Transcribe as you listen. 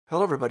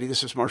Hello, everybody.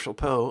 This is Marshall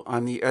Poe.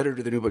 I'm the editor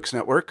of the New Books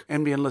Network.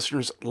 NBN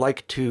listeners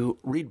like to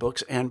read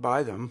books and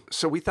buy them.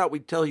 So we thought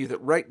we'd tell you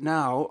that right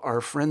now, our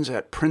friends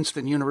at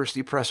Princeton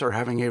University Press are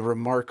having a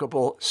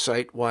remarkable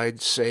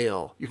site-wide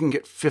sale. You can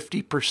get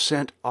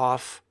 50%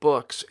 off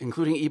books,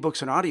 including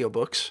ebooks and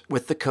audiobooks,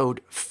 with the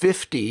code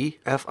 50,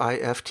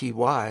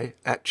 F-I-F-T-Y,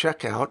 at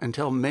checkout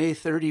until May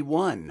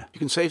 31. You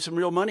can save some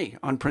real money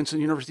on Princeton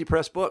University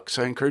Press books.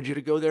 I encourage you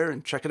to go there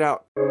and check it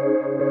out.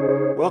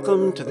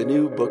 Welcome to the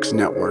New Books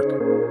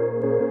Network.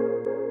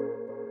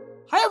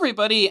 Hi,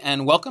 everybody,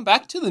 and welcome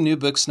back to the New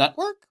Books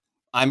Network.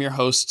 I'm your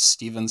host,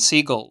 Stephen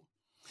Siegel.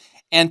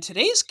 And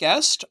today's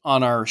guest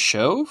on our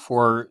show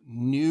for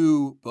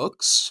New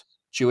Books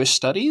Jewish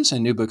Studies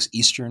and New Books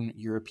Eastern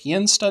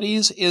European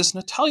Studies is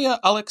Natalia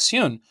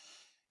Aleksiun.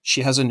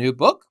 She has a new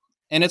book,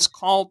 and it's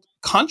called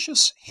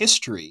Conscious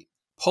History,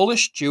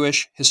 Polish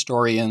Jewish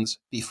Historians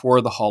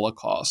Before the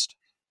Holocaust,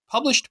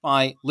 published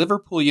by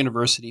Liverpool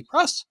University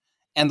Press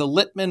and the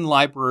Littman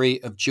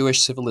Library of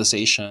Jewish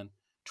Civilization,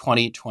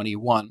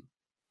 2021.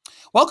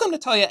 Welcome,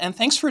 Natalia, and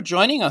thanks for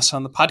joining us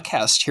on the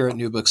podcast here at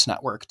New Books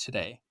Network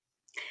today.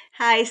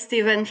 Hi,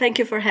 Stephen. Thank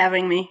you for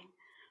having me.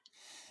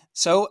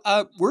 So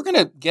we're going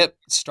to get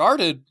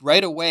started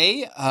right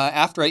away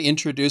after I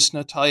introduce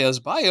Natalia's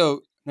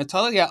bio.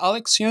 Natalia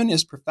Aleksiun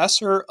is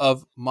professor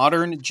of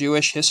modern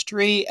Jewish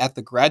history at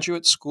the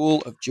Graduate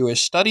School of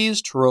Jewish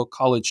Studies, Touro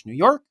College, New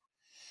York.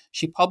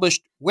 She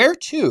published Where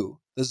To?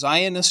 The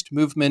Zionist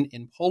Movement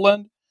in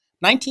Poland,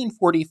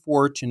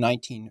 1944 to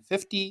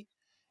 1950,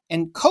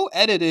 and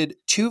co-edited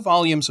 2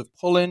 volumes of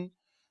Poland,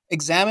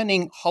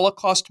 examining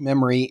Holocaust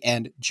memory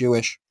and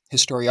Jewish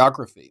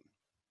historiography.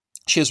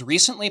 She has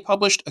recently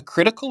published a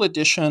critical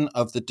edition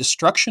of The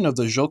Destruction of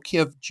the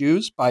Żółkiew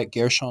Jews by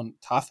Gershon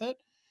Tafet.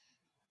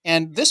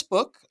 And this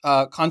book,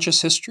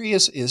 Conscious History,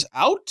 is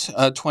out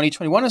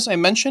 2021, as I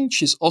mentioned.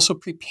 She's also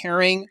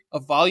preparing a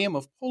volume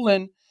of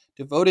Poland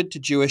devoted to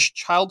Jewish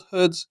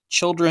childhoods,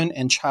 children,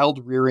 and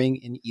child rearing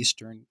in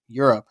Eastern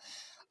Europe.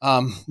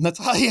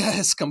 Natalia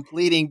is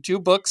completing 2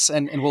 books,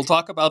 and we'll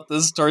talk about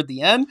this toward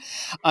the end,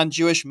 on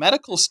Jewish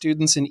medical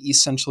students in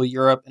East Central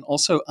Europe and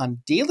also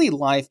on daily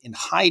life in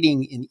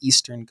hiding in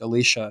Eastern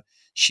Galicia.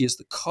 She is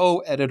the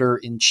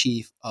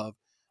co-editor-in-chief of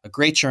a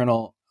great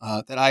journal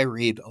that I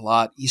read a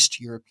lot, East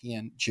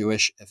European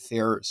Jewish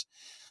Affairs.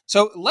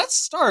 So let's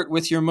start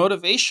with your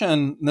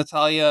motivation,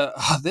 Natalia.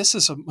 This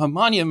is a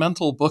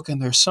monumental book,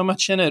 and there's so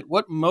much in it.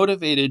 What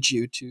motivated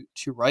you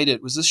to write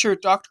it? Was this your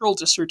doctoral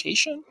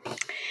dissertation?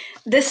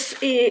 Yes,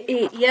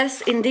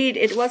 indeed,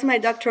 it was my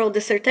doctoral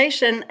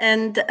dissertation,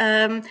 and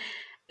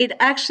it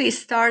actually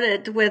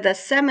started with a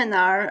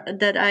seminar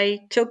that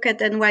I took at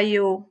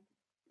NYU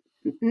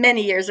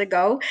many years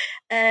ago.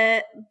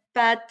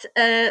 But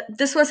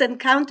this was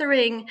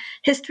encountering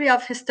history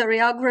of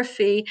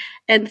historiography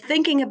and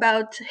thinking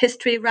about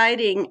history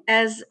writing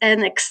as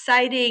an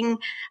exciting,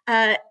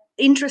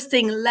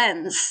 interesting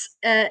lens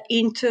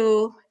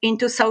into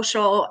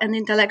social and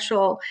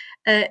intellectual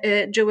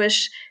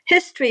Jewish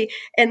history.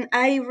 And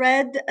I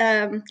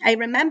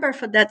remember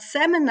for that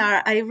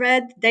seminar, I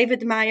read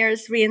David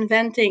Meyer's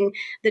Reinventing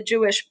the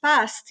Jewish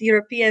Past,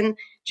 European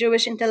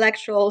Jewish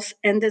Intellectuals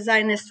and the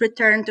Zionist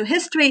Return to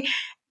History.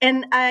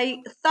 And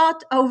I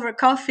thought over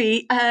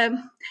coffee,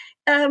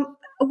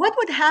 what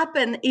would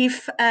happen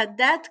if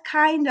that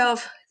kind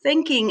of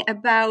thinking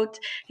about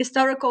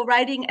historical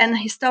writing and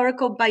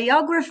historical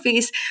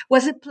biographies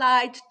was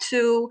applied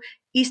to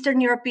Eastern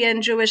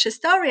European Jewish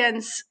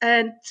historians,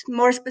 and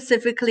more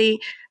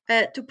specifically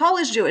to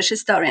Polish Jewish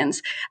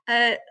historians.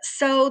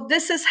 So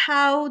this is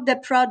how the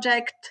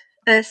project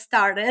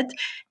started,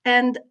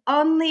 and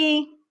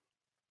only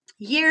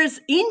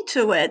years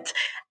into it,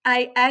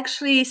 I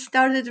actually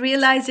started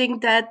realizing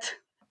that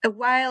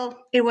while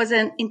it was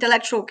an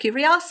intellectual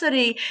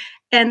curiosity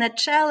and a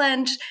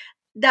challenge,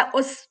 that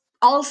was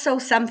also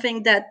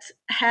something that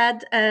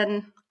had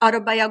an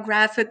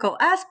autobiographical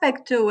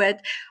aspect to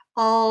it,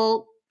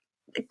 all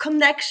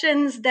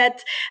connections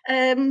that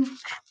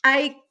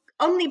I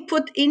only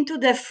put into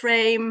the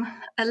frame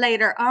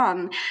later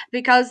on,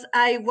 because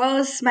I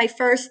was my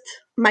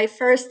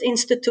first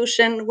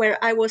institution where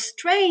I was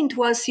trained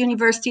was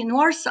University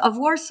of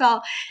Warsaw.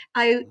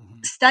 I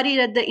studied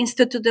at the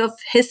Institute of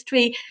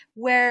History,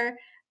 where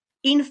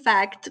in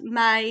fact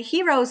my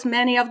heroes,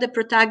 many of the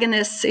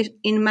protagonists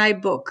in my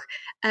book,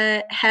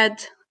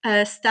 had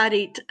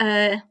studied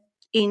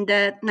in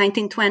the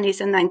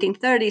 1920s and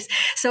 1930s.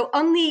 So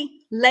only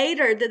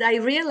later did I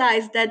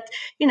realize that,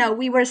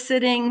 we were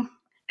sitting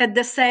at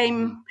the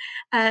same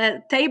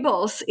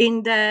tables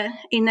in the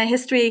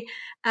history,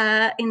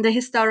 in the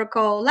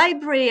historical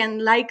library,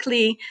 and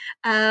likely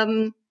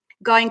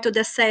going to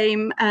the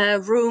same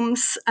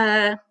rooms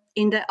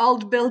in the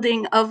old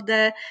building of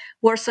the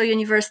Warsaw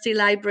University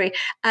Library.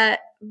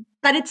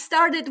 But it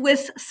started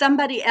with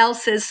somebody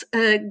else's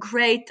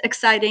great,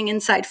 exciting,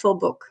 insightful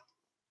book.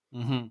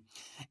 Mm-hmm.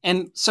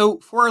 And so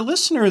for our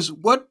listeners,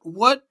 what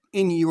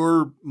in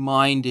your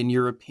mind, in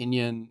your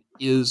opinion,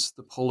 is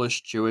the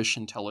Polish Jewish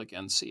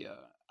intelligentsia?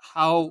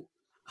 How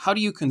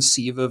do you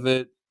conceive of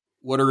it?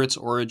 What are its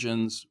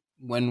origins?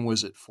 When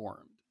was it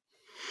formed?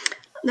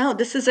 No,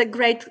 this is a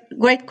great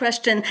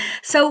question.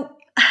 So,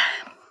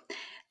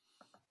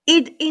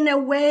 in a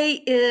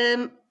way,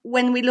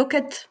 when we look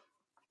at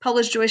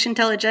Polish Jewish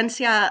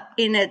intelligentsia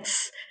in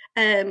its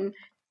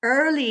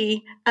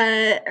early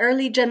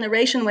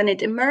generation, when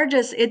it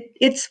emerges,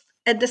 it's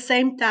at the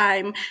same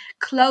time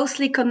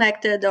closely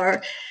connected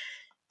or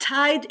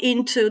tied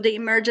into the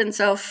emergence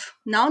of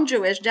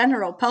non-Jewish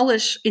general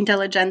Polish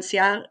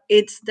intelligentsia.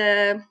 It's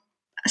the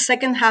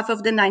second half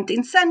of the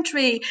 19th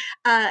century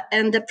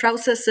and the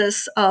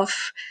processes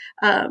of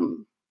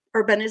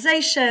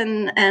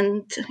urbanization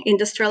and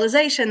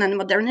industrialization and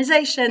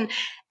modernization,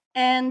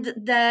 and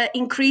the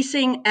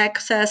increasing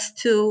access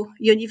to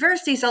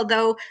universities,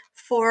 although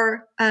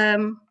for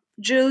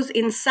Jews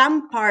in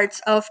some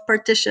parts of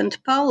partitioned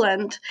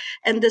Poland,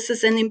 and this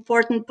is an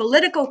important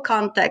political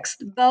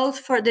context, both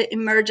for the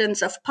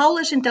emergence of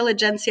Polish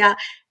intelligentsia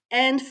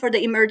and for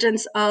the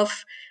emergence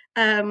of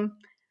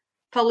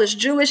Polish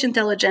Jewish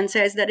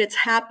intelligentsia, is that it's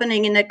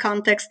happening in the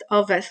context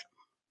of a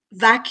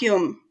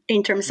vacuum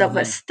in terms of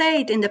a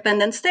state,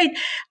 independent state.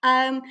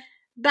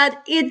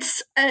 But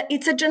it's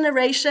a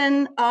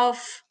generation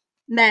of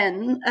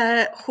men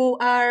who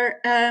are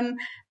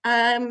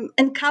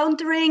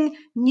encountering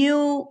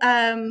new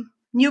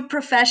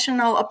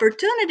professional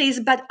opportunities,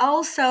 but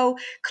also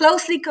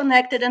closely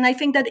connected. And I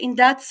think that in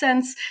that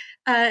sense,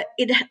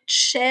 it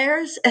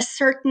shares a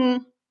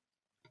certain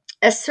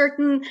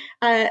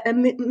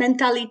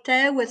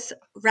mentality with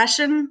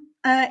Russian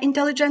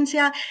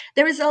intelligentsia.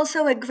 There is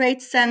also a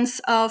great sense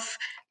of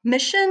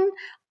mission,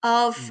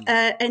 of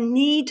a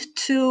need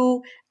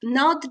to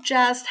not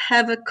just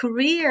have a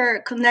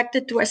career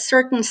connected to a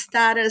certain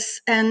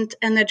status and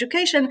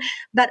education,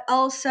 but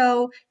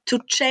also to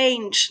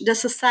change the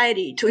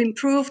society, to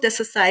improve the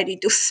society,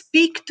 to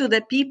speak to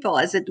the people,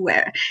 as it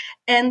were.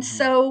 And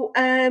so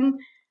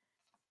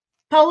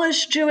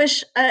Polish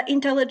Jewish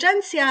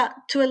intelligentsia,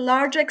 to a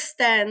large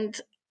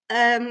extent,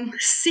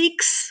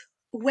 seeks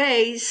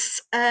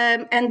ways,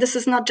 and this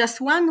is not just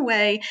one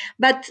way,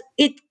 but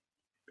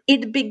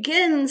it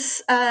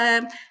begins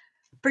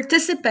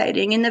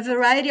participating in a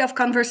variety of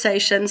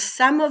conversations.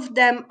 Some of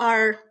them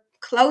are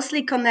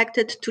closely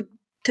connected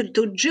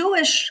to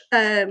Jewish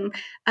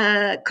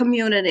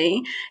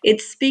community.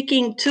 It's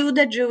speaking to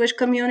the Jewish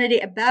community,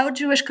 about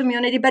Jewish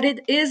community, but it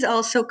is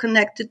also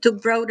connected to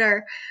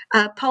broader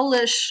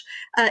Polish,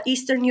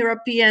 Eastern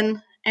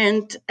European,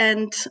 and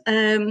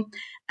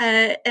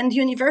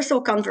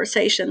universal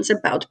conversations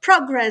about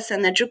progress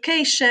and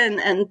education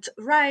and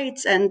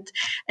rights and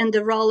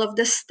the role of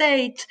the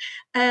state.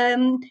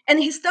 And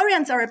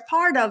historians are a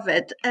part of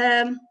it.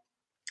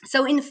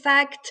 So, in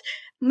fact,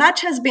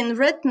 much has been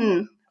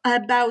written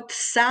about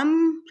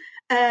some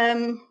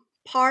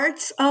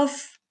parts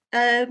of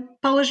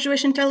Polish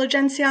Jewish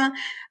intelligentsia,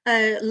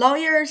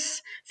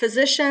 lawyers,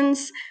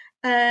 physicians,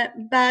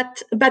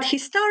 but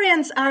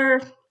historians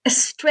are a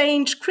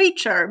strange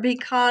creature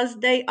because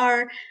they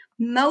are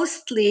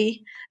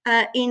mostly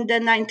in the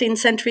 19th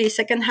century,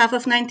 second half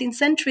of 19th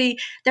century,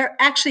 they're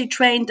actually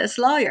trained as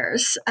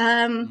lawyers,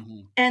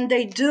 and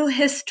they do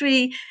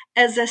history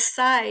as a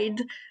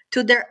side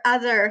to their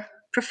other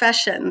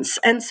professions.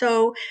 And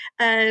so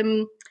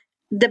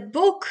the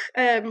book,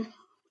 and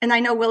I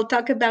know we'll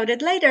talk about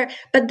it later,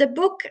 but the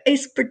book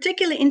is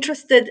particularly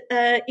interested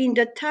in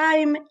the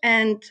time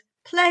and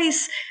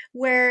place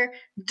where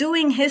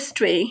doing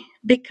history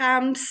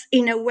becomes,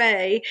 in a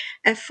way,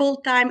 a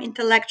full-time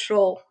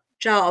intellectual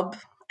job,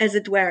 as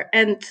it were,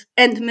 and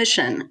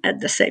mission at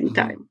the same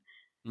time.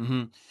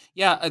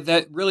 Yeah,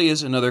 that really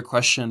is another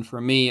question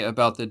for me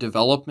about the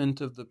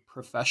development of the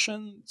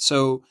profession.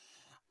 So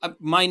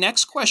my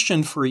next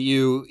question for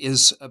you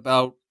is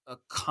about a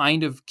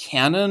kind of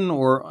canon,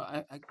 or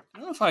I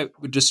don't know if I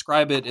would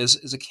describe it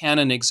as a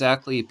canon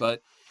exactly,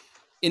 but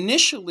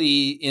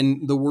initially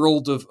in the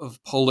world of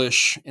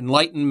Polish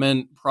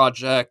Enlightenment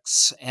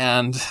projects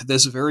and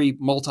this very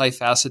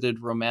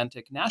multifaceted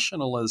romantic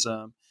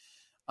nationalism,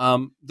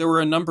 there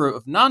were a number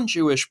of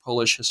non-Jewish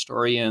Polish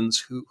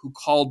historians who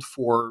called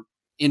for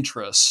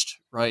interest,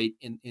 right,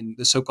 in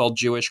the so-called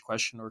Jewish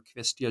question, or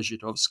kwestia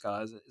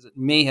żydowska, as it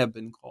may have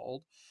been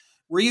called.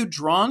 Were you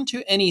drawn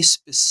to any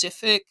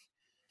specific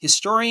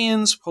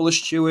historians,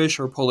 Polish Jewish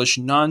or Polish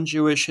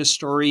non-Jewish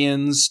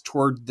historians,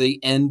 toward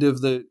the end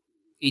of the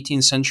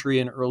 18th century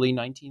and early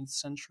 19th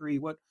century?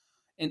 What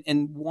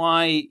and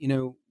why,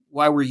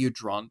 why were you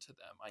drawn to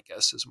them, I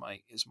guess is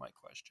my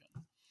question.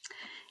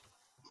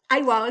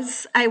 I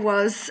was.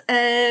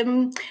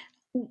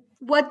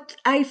 What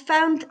I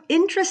found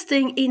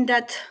interesting in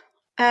that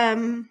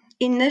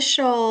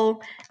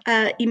initial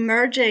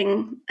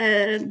emerging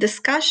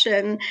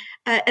discussion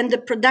and the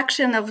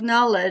production of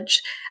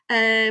knowledge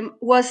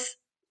was,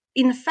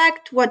 in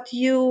fact, what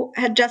you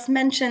had just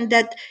mentioned,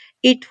 that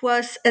it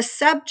was a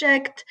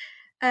subject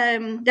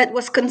that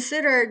was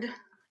considered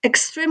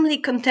extremely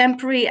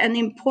contemporary and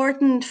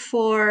important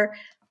for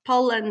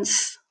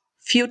Poland's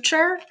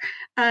future,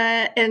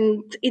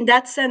 and in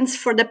that sense,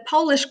 for the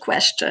Polish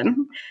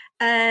question,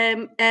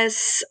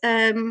 as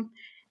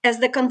as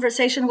the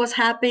conversation was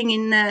happening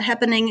in the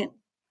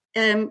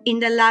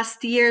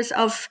last years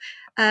of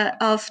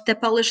the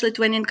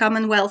Polish-Lithuanian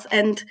Commonwealth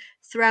and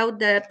throughout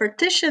the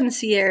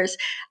partitions years,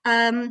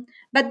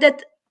 but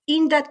that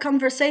in that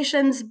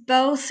conversations,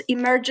 both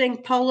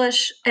emerging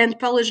Polish and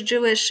Polish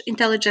Jewish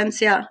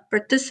intelligentsia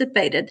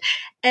participated.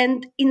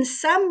 And in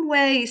some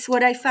ways,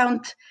 what I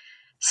found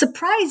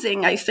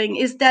surprising, I think,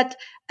 is that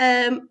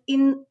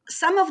in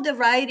some of the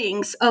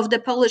writings of the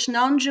Polish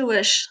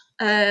non-Jewish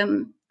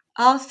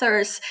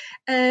authors,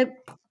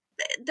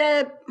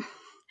 the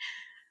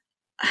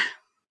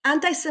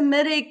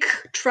anti-Semitic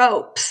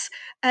tropes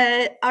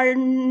are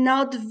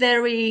not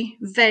very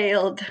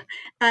veiled.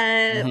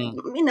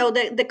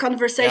 The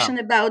conversation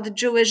about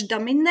Jewish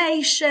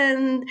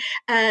domination,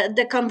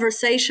 the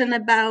conversation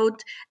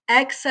about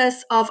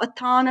excess of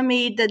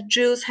autonomy that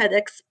Jews had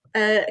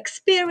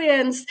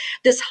experienced,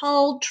 this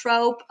whole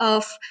trope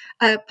of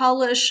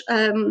Polish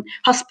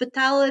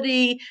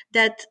hospitality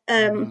that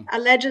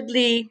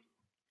allegedly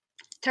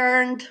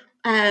turned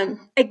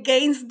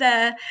against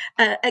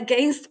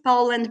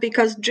Poland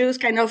because Jews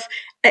kind of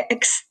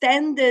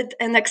extended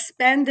and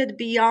expanded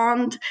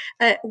beyond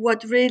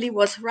what really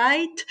was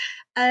right.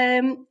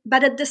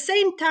 But at the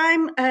same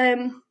time,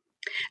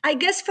 I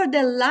guess for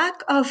the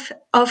lack of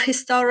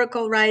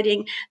historical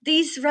writing,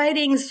 these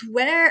writings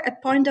were a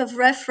point of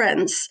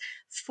reference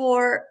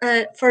for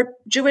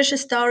Jewish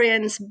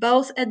historians,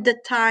 both at the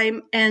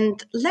time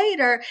and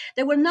later.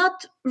 They were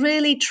not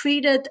really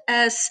treated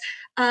as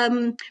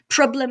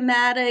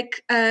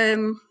problematic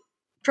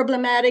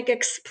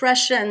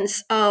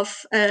expressions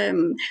of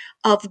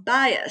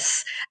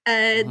bias.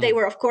 They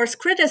were, of course,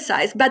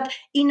 criticized, but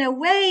in a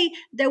way,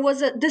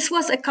 this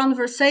was a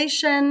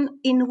conversation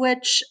in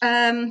which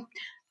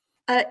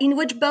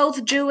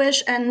both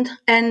Jewish and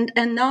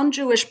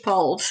non-Jewish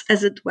Poles,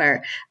 as it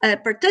were,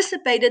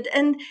 participated,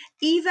 and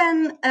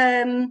even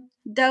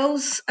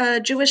those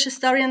Jewish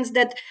historians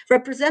that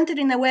represented,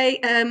 in a way,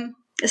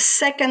 a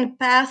second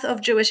path of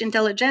Jewish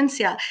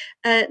intelligentsia,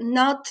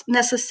 not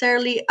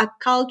necessarily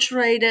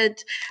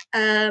acculturated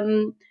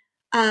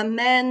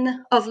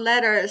men of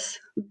letters,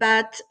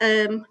 but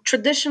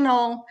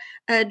traditional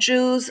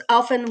Jews,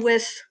 often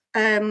with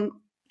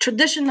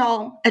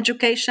traditional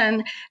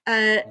education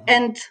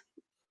and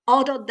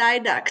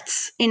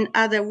autodidacts in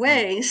other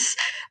ways.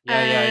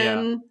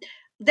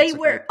 They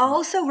were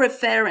also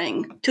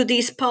referring to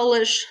these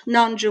Polish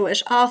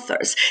non-Jewish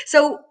authors.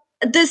 So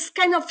this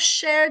kind of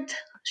shared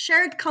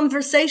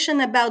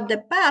conversation about the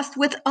past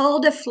with all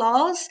the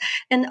flaws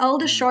and all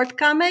the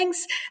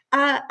shortcomings,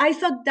 I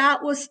thought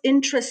that was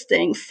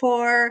interesting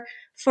for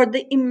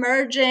the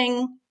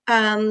emerging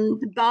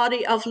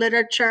body of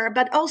literature,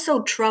 but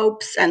also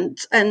tropes and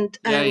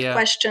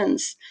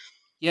questions.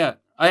 Yeah.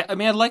 I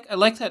mean, I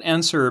like that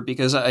answer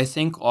because I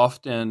think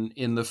often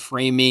in the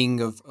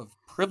framing of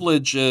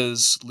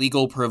privileges,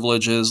 legal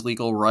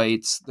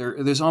rights,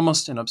 there's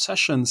almost an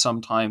obsession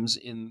sometimes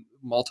in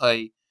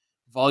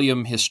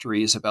multi-volume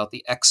histories about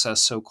the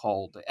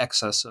so-called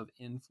excess of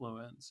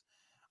influence.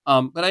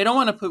 But I don't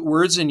want to put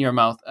words in your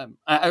mouth.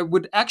 I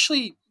would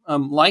actually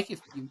like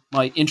if you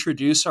might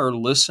introduce our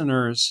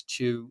listeners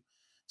to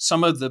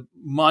some of the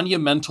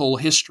monumental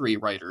history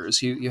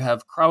writers. You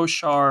have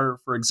Krauszar,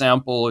 for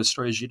example,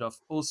 Historia Żyda w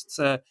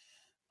Polsce,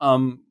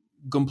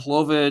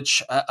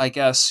 Gumplowicz, I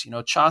guess,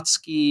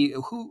 Czacki.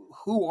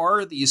 Who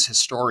are these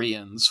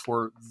historians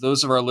for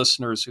those of our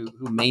listeners who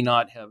may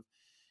not have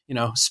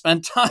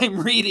spent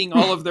time reading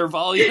all of their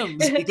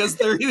volumes because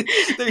they're huge.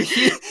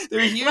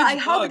 Well, I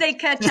hope they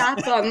catch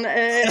up on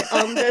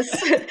this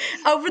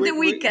over the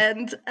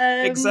weekend.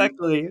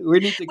 Exactly. We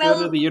need to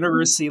go to the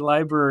university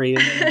library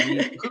and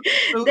read.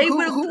 They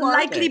will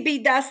likely be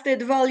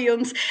dusted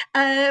volumes.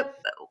 I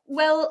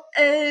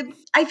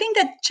think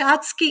that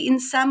Czacki, in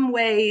some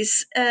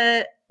ways,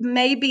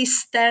 maybe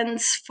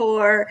stands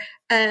for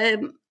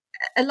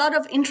a lot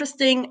of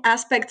interesting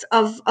aspects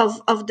of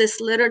this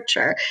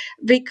literature,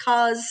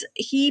 because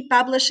he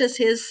publishes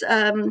his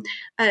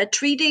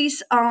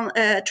treatise on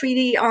a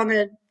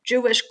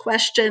Jewish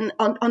question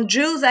on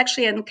Jews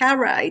actually and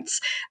Karaites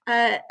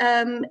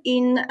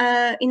in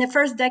the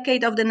first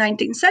decade of the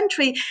 19th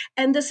century,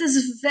 and this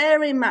is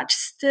very much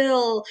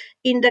still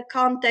in the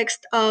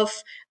context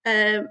of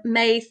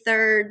May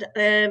 3rd.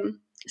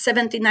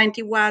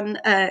 1791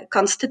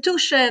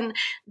 constitution,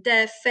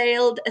 the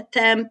failed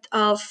attempt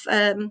of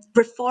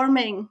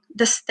reforming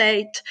the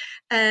state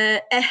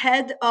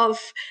ahead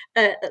of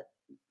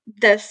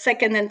the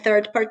second and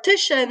third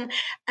partition.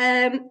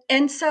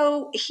 And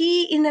so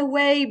he, in a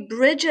way,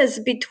 bridges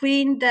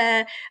between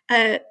the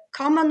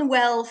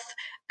Commonwealth,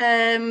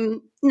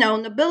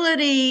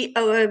 nobility,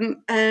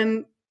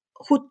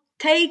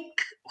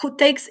 who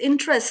takes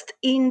interest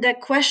in the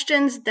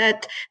questions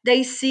that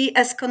they see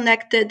as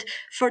connected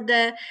for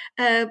the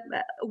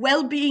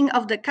well-being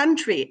of the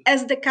country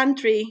as the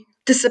country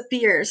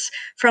disappears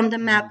from the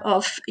map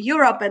of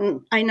Europe.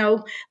 And I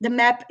know the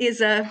map is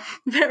a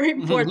very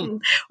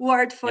important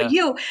word for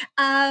you.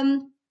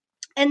 And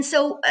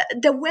so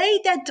the way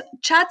that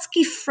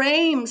Czacki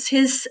frames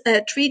his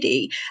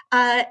treaty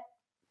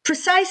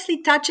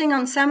precisely touching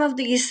on some of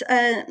these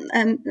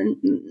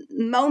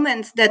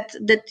moments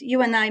that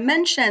you and I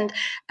mentioned,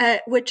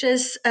 which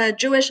is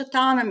Jewish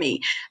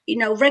autonomy.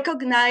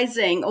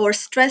 Recognizing or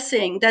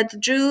stressing that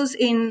Jews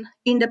in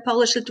the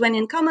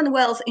Polish-Lithuanian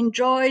Commonwealth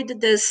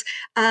enjoyed this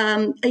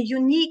a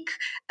unique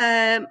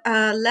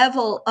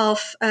level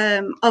of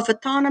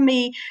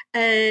autonomy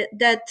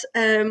that.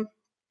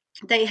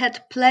 They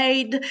had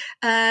played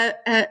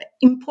an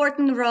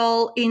important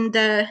role in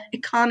the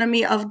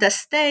economy of the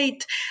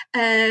state.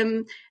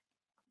 And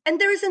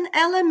there is an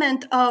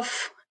element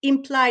of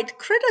implied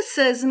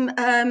criticism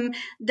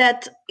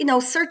that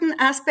certain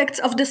aspects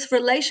of this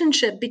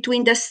relationship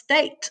between the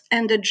state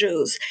and the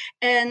Jews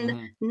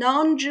and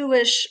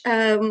non-Jewish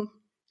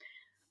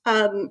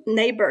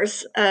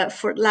neighbors,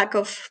 for lack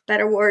of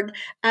better word,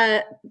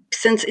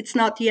 since it's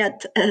not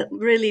yet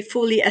really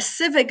fully a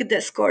civic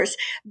discourse,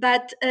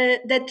 but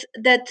that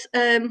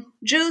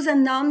Jews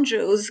and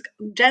non-Jews,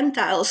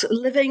 Gentiles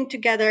living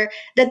together,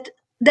 that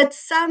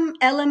some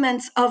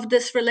elements of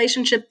this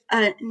relationship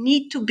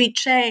need to be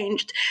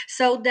changed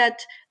so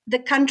that the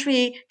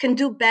country can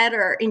do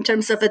better in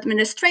terms of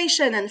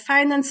administration and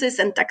finances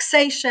and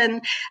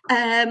taxation.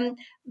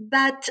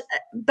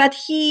 But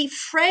he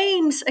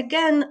frames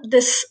again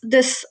this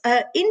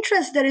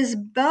interest that is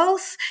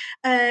both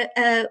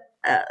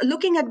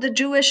looking at the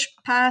Jewish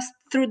past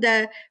through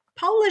the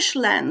Polish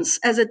lens,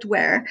 as it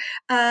were.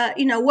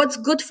 What's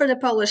good for the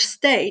Polish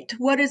state?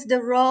 What is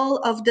the role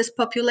of this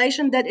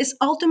population that is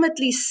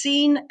ultimately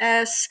seen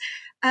as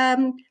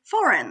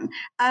foreign?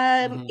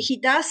 He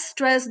does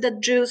stress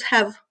that Jews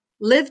have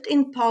lived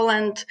in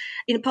Poland,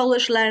 in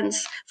Polish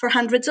lands for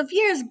hundreds of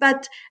years,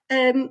 but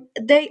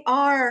they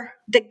are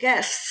the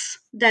guests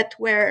that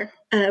were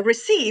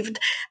received.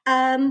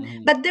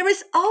 But there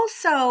is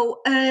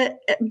also,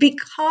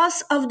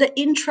 because of the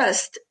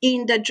interest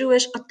in the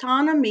Jewish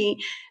autonomy,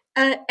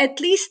 at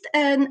least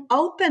an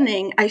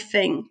opening, I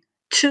think,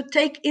 to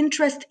take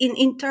interest in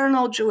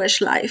internal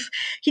Jewish life.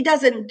 He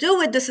doesn't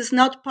do it. This is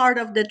not part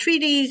of the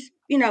treaties.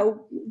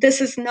 This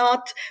is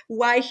not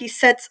why he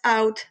sets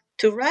out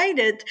to write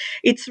it.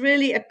 It's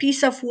really a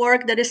piece of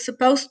work that is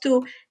supposed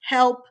to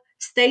help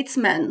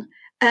statesmen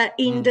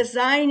in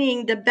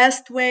designing the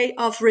best way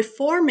of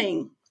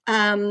reforming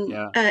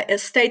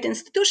state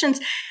institutions.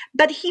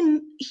 But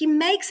he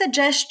makes a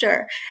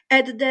gesture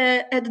at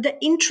the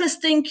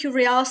interesting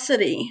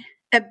curiosity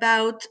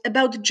about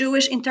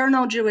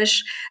internal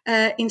Jewish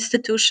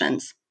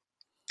institutions.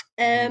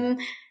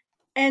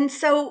 And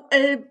so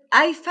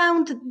I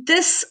found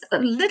this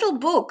little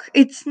book.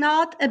 It's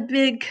not a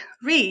big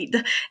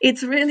read.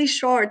 It's really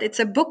short. It's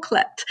a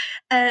booklet.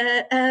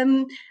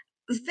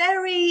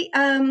 Very,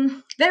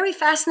 very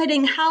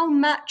fascinating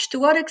to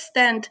what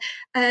extent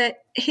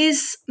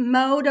his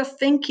mode of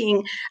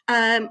thinking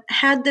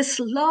had this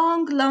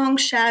long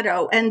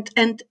shadow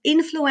and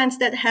influence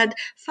that had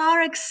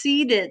far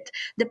exceeded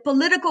the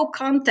political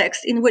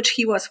context in which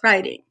he was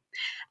writing.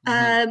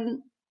 Now,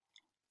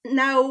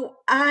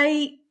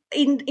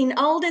 in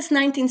all this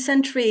 19th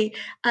century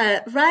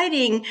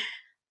writing,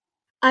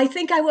 I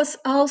think I was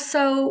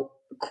also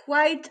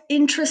quite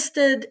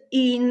interested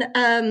in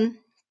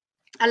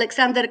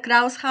Alexander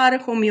Kraushar,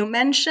 whom you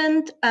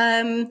mentioned,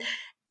 and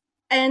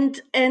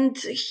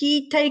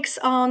he takes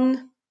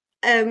on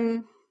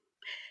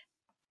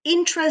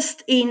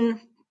interest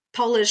in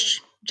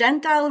Polish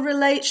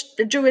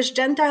Jewish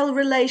Gentile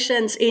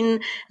relations,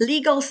 in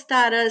legal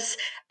status.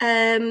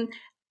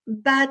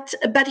 But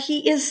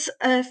he is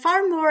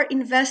far more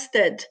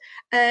invested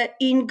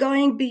in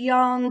going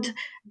beyond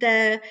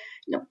the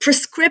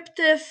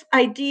prescriptive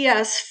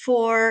ideas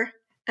for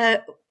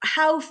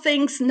how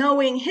things,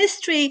 knowing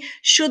history,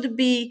 should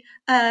be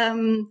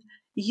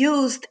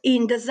used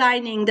in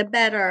designing the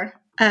better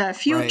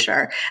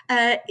future.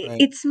 Right.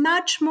 It's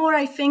much more,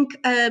 I think,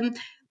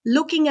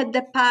 looking at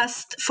the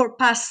past for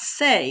past's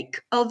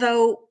sake,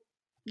 although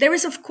there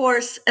is, of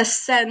course, a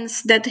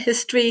sense that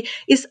history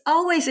is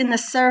always in the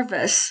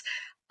service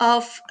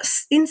of,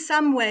 in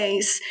some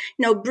ways,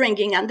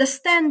 bringing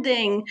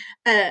understanding,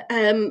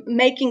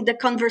 making the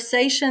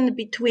conversation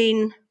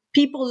between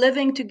people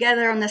living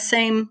together on the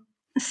same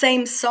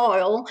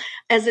soil,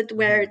 as it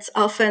were. It's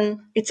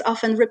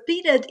often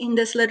repeated in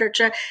this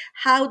literature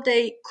how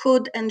they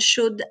could and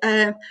should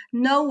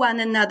know one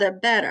another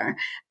better.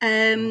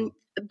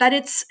 But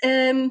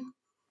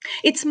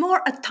it's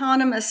more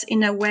autonomous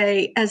in a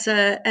way, as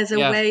a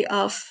way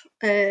of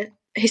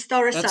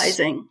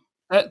historicizing.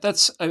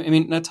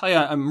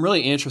 Natalia, I'm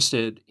really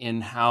interested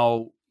in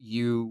how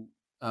you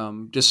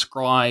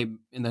describe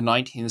in the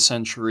 19th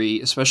century,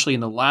 especially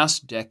in the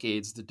last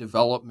decades, the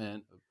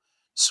development of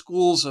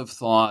schools of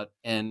thought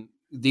and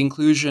the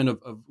inclusion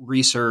of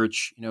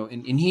research,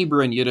 in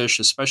Hebrew and Yiddish,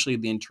 especially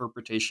the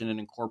interpretation and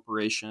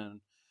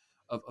incorporation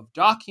of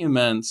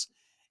documents.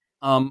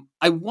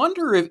 I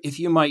wonder if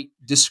you might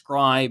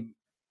describe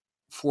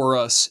for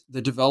us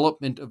the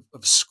development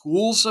of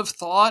schools of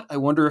thought. I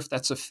wonder if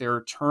that's a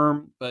fair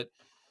term, but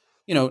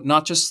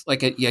not just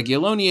like at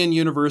Jagiellonian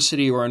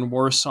University or in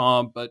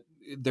Warsaw, but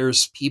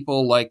there's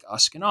people like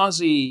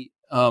Ashkenazi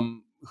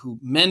who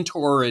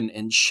mentor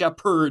and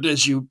shepherd,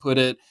 as you put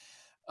it,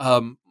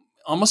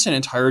 almost an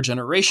entire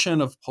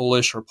generation of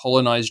Polish or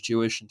Polonized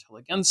Jewish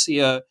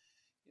intelligentsia.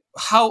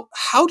 How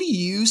do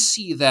you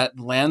see that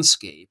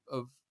landscape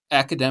of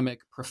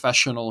academic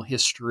professional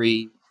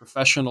history,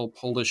 professional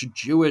Polish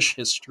Jewish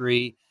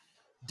history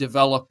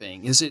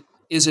developing?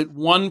 Is it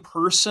one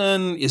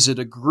person? Is it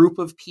a group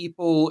of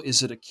people?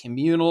 Is it a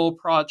communal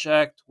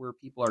project where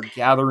people are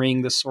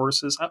gathering the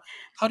sources?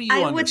 How do you I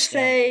would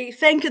understand? say,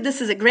 thank you.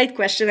 This is a great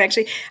question,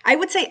 actually. I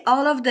would say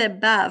all of the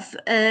above,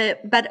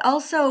 but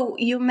also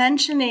you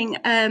mentioning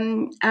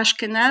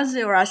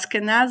Ashkenazi or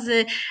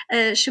Ashkenazi,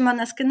 Shimon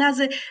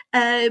Ashkenazi.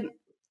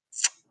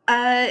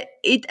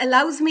 It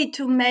allows me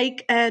to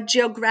make a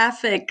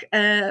geographic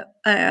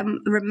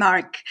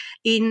remark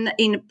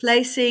in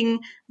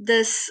placing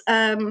this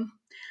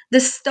the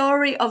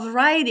story of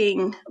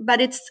writing, but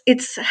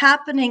it's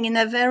happening in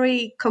a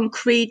very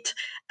concrete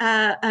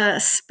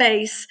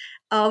space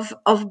of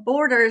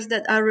borders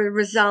that are a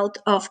result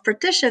of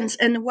partitions.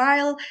 And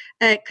while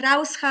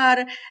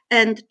Krauschar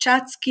and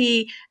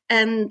Czacki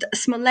and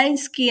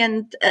Smolensky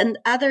and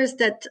others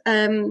that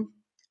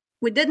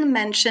we didn't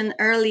mention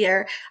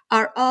earlier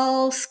are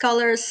all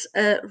scholars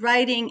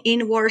writing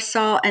in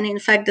Warsaw. And in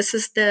fact, this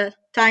is the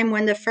time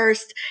when the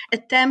first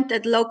attempt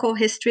at local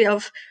history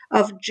of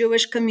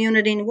Jewish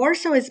community in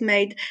Warsaw is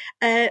made.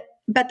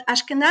 But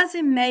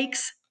Ashkenazi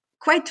makes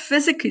quite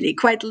physically,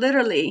 quite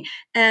literally,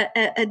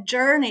 a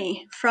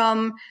journey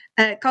from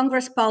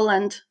Congress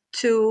Poland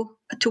to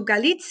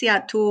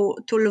Galicia, to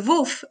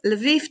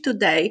Lviv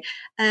today,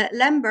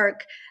 Lemberg,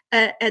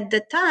 at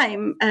the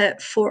time,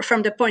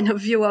 from the point of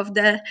view of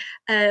the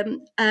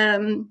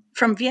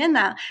from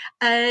Vienna,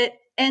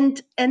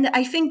 and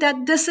I think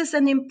that this is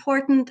an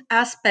important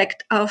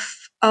aspect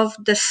of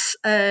this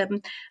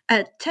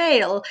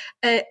tale,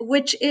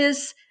 which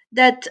is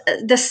that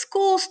the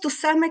schools, to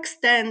some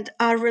extent,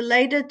 are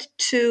related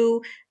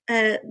to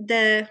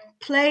the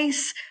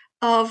place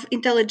of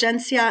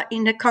intelligentsia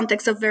in the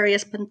context of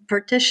various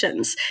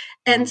partitions,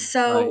 and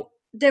so Right.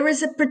 there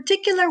is a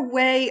particular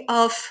way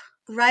of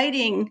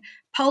writing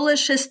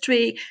Polish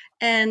history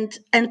and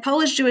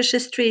Polish Jewish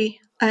history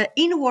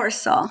in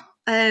Warsaw,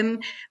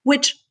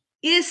 which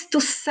is to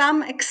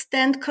some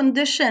extent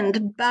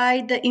conditioned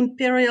by the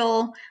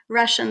Imperial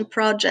Russian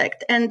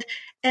project, and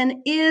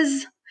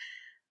is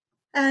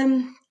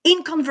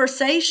in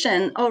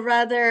conversation, or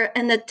rather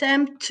an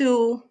attempt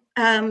to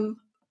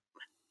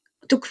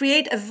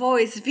create a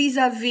voice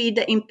vis-a-vis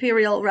the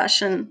Imperial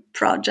Russian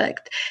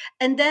project.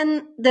 And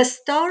then the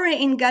story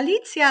in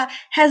Galicia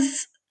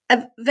has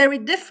a very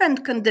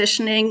different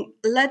conditioning,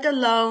 let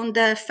alone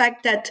the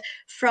fact that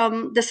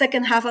from the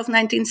second half of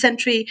 19th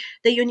century,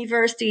 the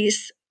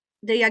universities,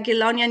 the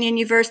Jagiellonian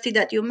University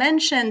that you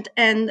mentioned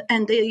and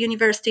the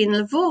university in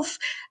Lviv,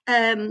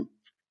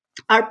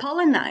 are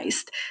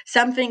Polonized,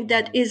 something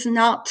that is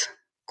not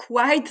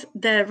quite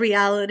the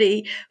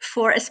reality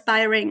for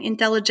aspiring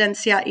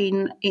intelligentsia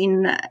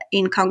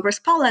in Congress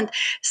Poland.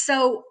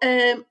 So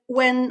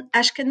when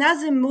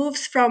Ashkenazi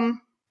moves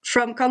from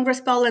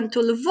Congress Poland to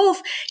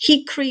Lviv,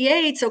 he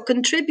creates or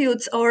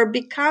contributes or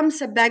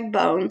becomes a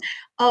backbone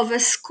of a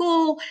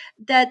school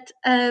that,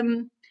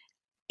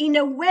 in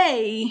a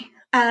way,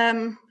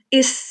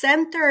 is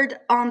centered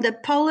on the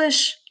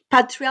Polish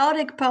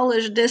patriotic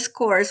Polish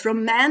discourse,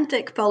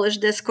 romantic Polish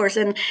discourse,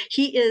 and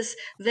he is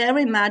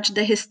very much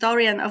the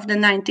historian of the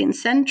 19th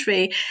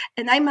century.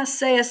 And I must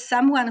say, as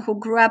someone who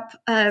grew up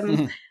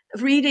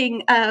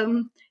reading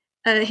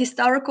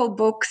historical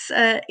books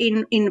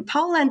in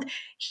Poland,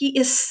 he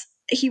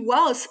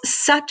was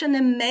such an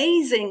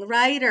amazing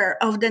writer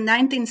of the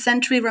 19th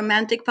century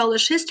romantic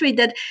Polish history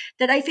that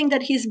I think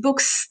that his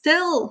books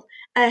still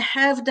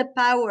have the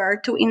power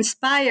to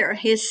inspire.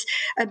 His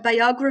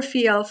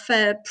biography of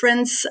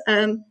Prince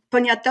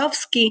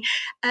Poniatowski.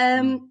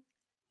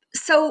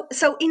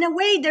 So in a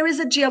way, there is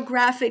a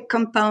geographic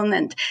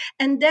component,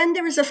 and then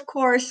there is, of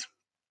course,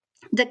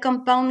 the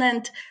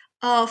component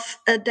of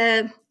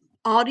the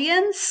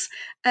audience.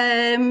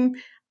 There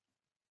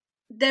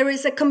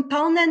is a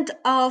component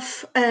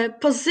of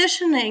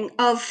positioning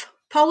of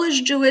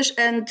Polish Jewish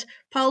and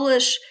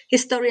Polish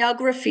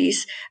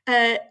historiographies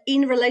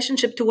in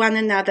relationship to one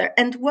another.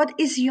 And what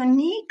is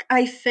unique,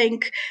 I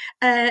think,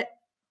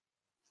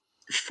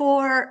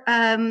 for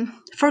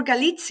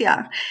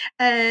Galicia,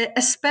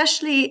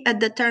 especially at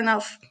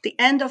the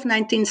end of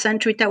 19th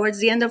century, towards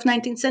the end of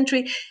 19th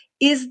century,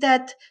 is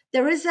that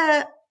there is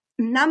a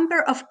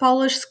number of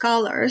Polish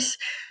scholars,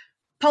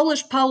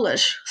 Polish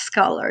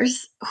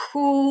scholars,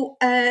 who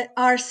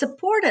are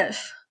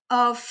supportive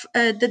of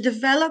the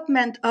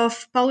development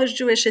of Polish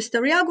Jewish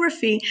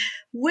historiography,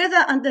 with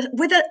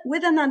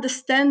an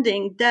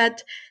understanding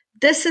that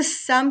this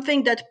is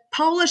something that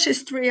Polish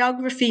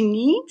historiography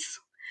needs.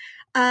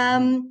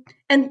 And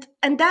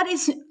that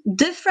is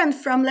different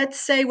from, let's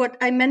say, what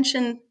I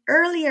mentioned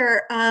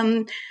earlier.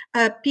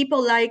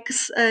 People like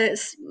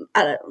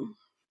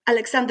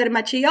Aleksander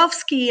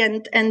Maciejowski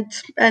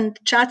and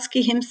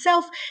Czacki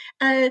himself,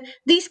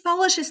 these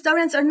Polish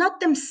historians are not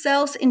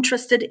themselves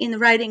interested in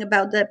writing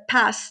about the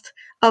past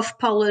of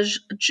Polish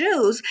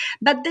Jews,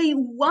 but they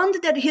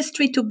want that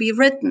history to be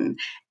written.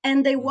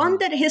 And they want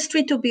that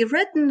history to be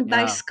written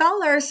by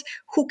scholars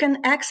who can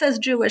access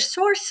Jewish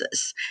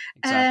sources.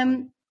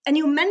 Exactly. And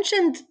you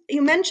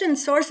mentioned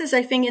sources,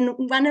 I think, in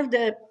one of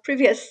the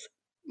previous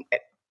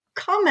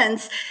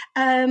comments.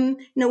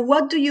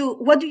 What do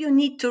you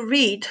need to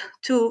read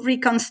to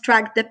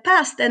reconstruct the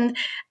past? And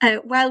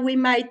while we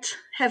might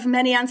have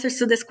many answers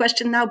to this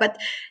question now, but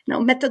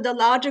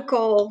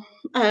methodological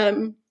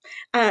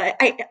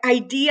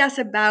ideas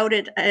about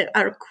it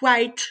are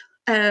quite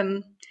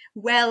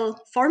well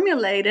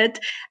formulated.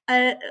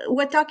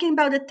 We're talking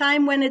about a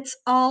time when it's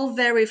all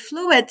very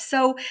fluid.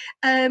 So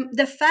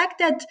the fact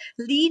that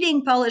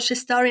leading Polish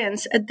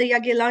historians at the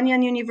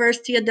Jagiellonian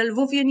University, at the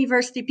Lwów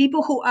University,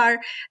 people who are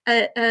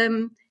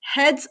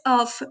heads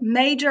of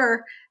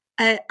major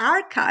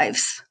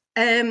archives,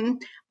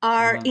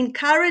 are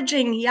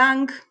encouraging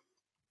young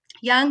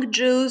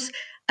Jews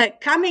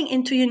coming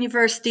into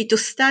university to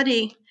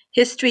study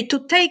history, to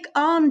take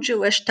on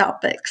Jewish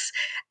topics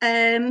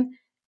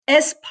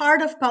as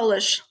part of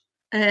Polish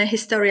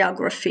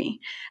historiography.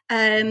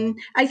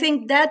 I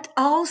think that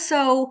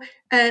also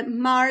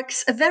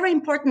marks a very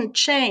important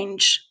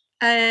change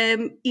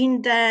in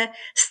the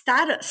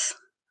status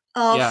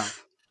of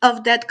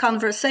that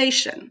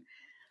conversation.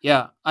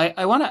 Yeah,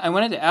 I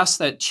wanted to ask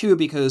that too,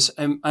 because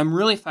I'm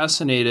really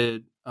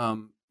fascinated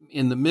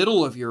in the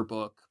middle of your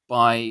book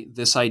by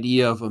this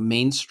idea of a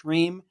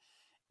mainstream.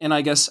 And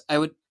I guess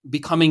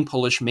Becoming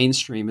Polish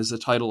Mainstream is the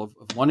title of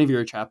one of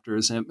your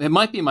chapters. And it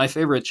might be my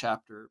favorite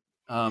chapter.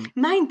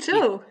 Mine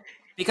too.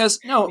 Because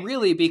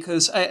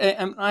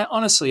I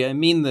honestly, I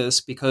mean this,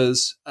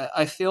 because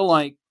I feel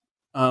like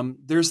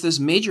there's this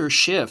major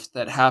shift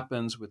that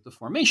happens with the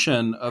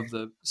formation of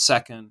the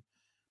Second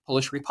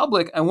Polish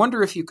Republic. I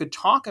wonder if you could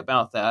talk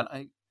about that.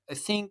 I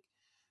think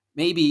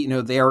maybe,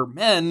 they are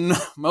men,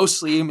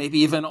 mostly, maybe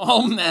even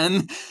all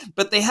men,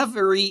 but they have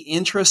very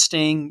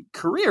interesting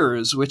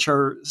careers, which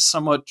are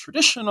somewhat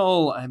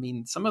traditional. I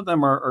mean, some of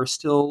them are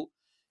still,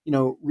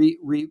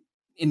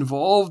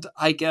 involved,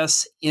 I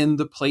guess, in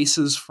the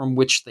places from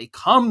which they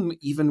come,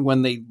 even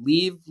when they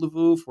leave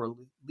Lwów or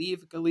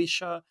leave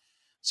Galicia.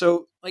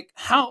 So,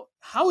 how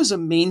is a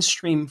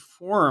mainstream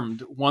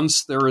formed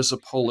once there is a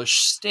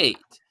Polish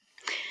state?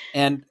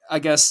 And I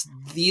guess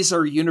these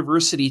are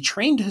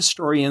university-trained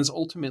historians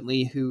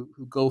ultimately who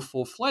go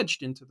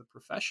full-fledged into the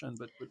profession.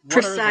 But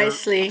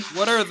Precisely.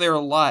 What are their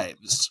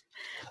lives?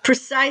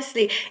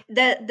 Precisely.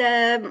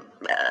 There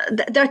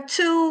are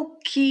two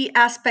key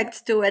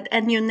aspects to it,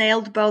 and you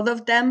nailed both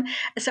of them.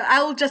 So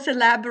I will just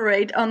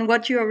elaborate on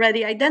what you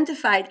already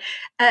identified.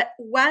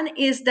 One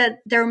is that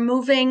they're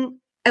moving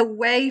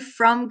away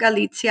from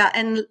Galicia,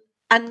 and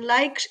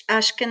unlike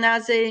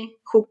Ashkenazi,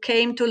 who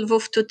came to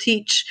Lwów to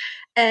teach,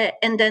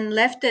 and then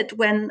left it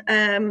when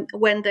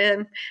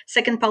the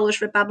Second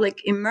Polish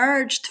Republic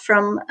emerged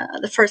from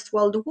the First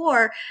World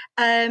War,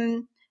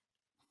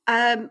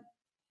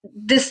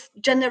 this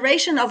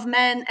generation of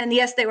men, and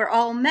yes, they were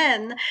all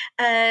men,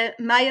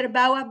 Meyer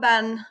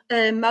Balaban,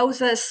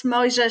 Moses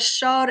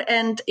Szor,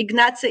 and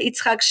Ignacy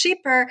Itzhak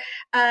Schipper,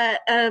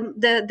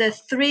 the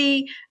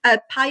three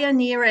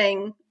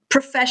pioneering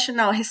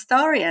professional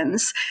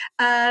historians.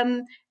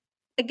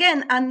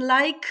 Again,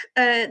 unlike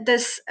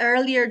this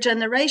earlier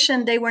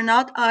generation, they were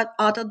not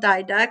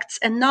autodidacts,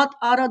 and not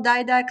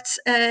autodidacts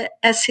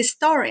as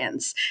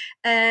historians.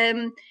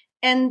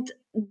 And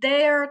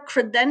their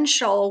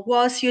credential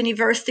was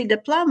university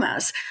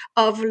diplomas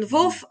of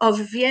Lwów, of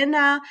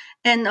Vienna,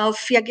 and of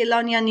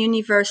Jagiellonian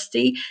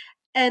University.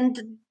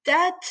 And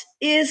that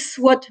is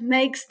what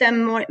makes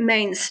them more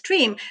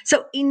mainstream.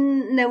 So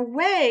in a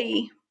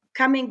way,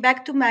 going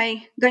back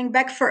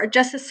for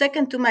just a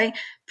second to my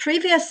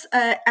previous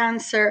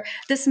answer,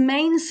 this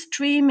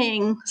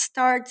mainstreaming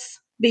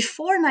starts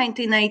before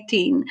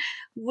 1918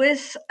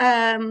 with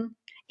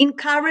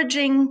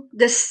encouraging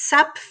the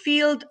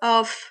subfield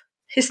of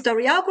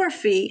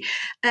historiography,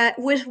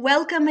 with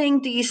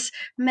welcoming these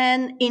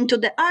men into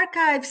the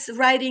archives,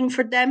 writing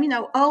for them,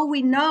 all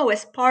we know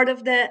as part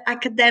of the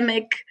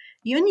academic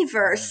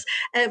universe,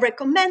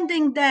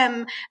 recommending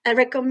them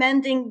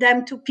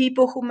to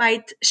people who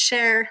might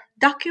share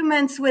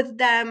documents with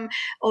them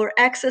or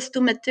access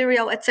to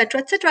material, etc.,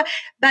 etc.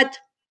 But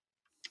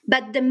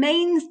the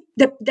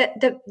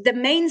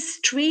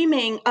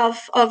mainstreaming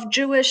of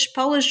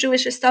Polish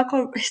Jewish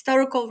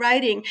historical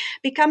writing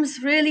becomes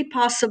really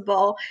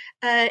possible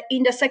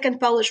in the Second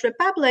Polish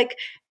Republic,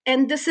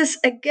 and this is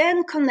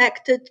again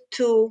connected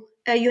to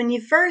a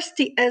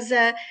university as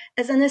an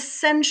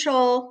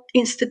essential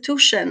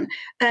institution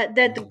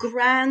that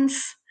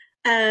grants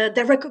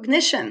the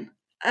recognition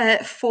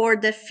for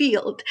the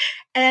field,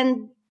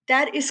 and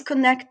that is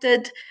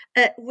connected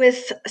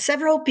with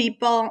several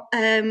people,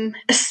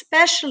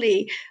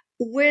 especially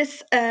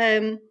with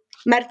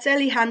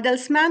Marceli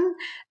Handelsman,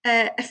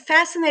 a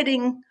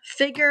fascinating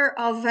figure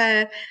of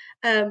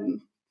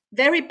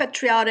very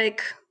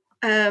patriotic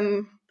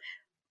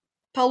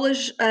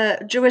Polish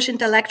Jewish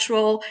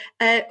intellectual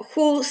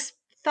who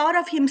thought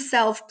of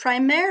himself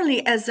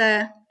primarily as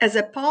a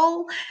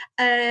Pole,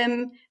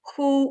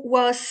 who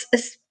was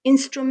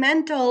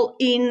instrumental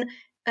in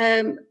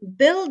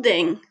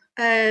building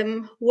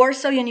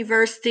Warsaw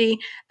University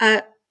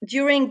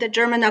during the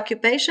German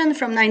occupation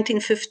from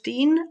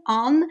 1915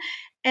 on,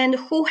 and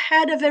who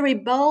had a very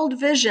bold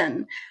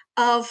vision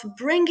of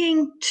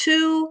bringing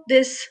to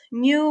this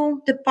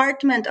new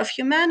Department of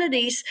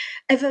Humanities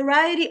a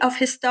variety of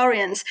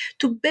historians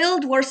to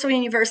build Warsaw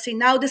University.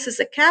 Now this is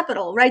a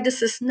capital, right?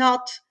 This is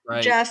not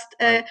just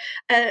a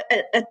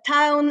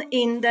town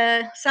in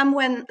the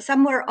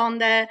somewhere on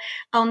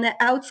the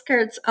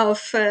outskirts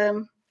of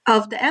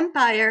the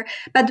empire,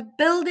 but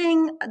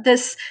building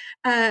this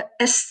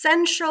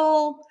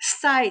essential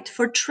site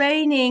for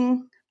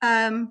training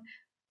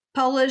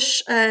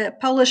Polish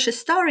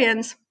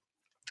historians.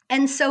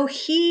 And so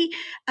he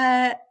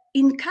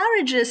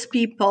encourages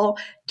people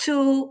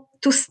to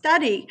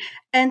study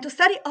and to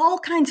study all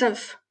kinds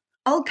of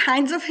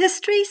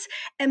histories,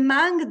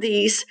 among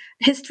these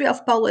history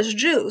of Polish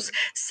Jews.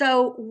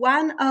 So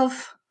one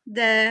of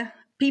the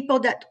people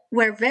that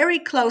were very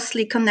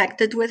closely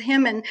connected with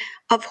him, and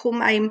of whom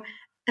I'm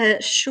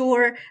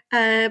sure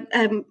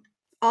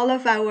all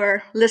of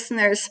our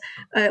listeners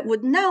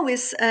would know,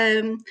 is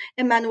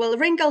Emanuel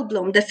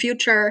Ringelblum, the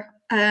future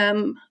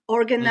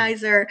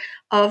organizer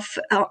of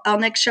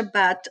Onek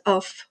Shabbat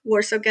of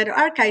Warsaw Ghetto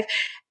Archive.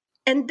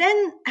 And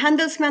then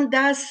Handelsman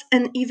does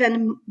an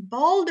even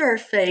bolder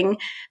thing,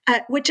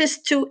 which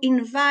is to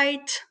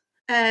invite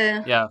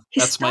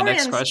that's my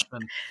next question.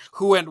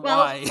 Who and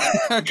why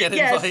get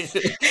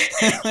invited?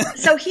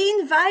 So he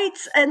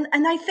invites, and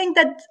I think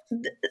that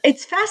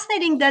it's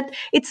fascinating that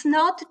it's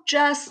not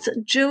just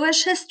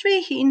Jewish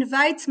history. He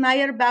invites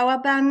Meyer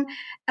Bauerban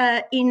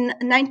in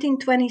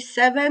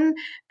 1927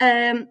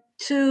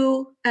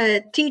 to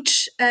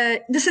teach.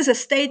 This is a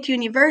state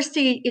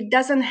university. It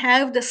doesn't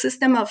have the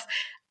system of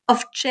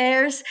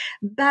chairs,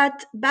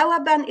 but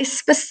Bauerban is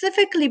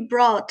specifically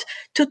brought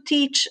to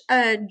teach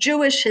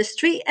Jewish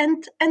history,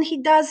 and he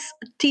does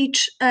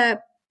teach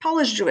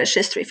Polish Jewish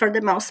history for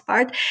the most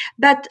part.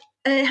 But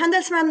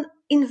Handelsman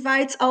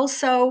invites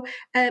also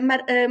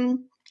Miron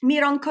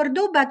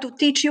Korduba to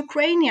teach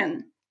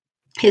Ukrainian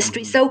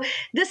history. So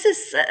this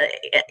is,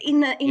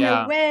 in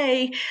a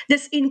way,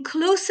 this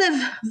inclusive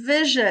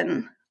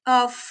vision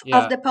of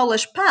the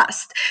Polish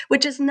past,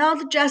 which is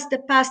not just the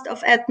past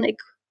of ethnic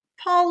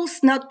Poles,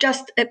 not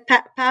just a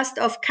past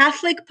of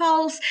Catholic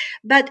Poles,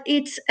 but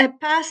it's a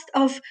past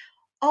of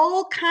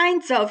all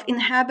kinds of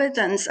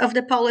inhabitants of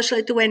the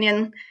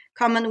Polish-Lithuanian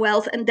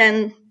Commonwealth and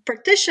then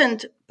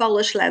partitioned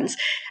Polish lands.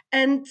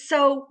 And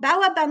so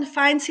Bauerban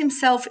finds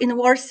himself in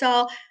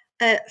Warsaw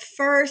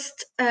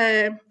first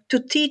to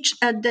teach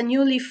at the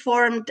newly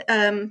formed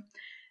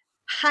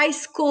high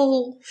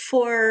school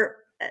for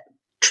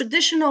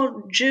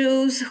traditional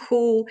Jews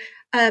who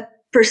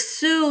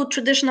pursue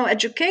traditional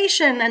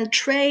education and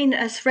train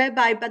as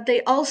rabbi, but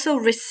they also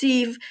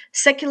receive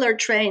secular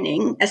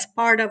training as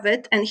part of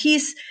it. And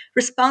he's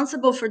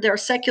responsible for their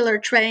secular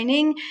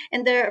training.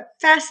 And there are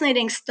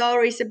fascinating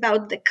stories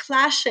about the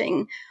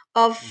clashing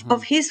of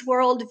his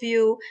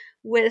worldview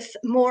with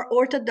more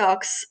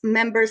Orthodox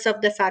members of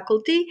the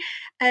faculty.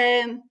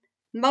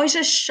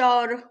 Moshe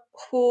Shor,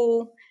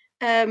 who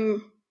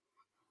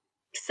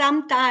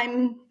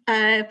sometime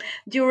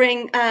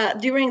during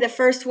the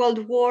First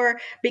World War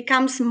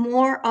becomes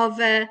more of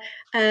a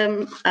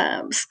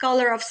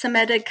scholar of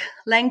Semitic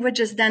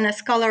languages than a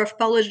scholar of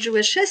Polish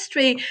Jewish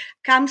history,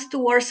 comes to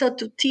Warsaw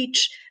to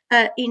teach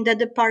in the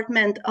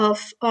Department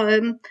of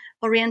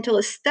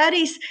Orientalist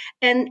Studies.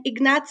 And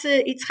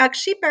Ignacy Yitzhak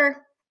Schipper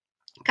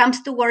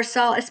comes to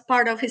Warsaw as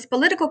part of his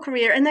political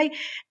career,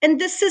 and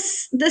this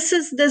is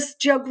this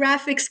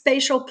geographic,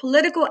 spatial,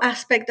 political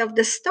aspect of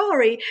the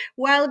story.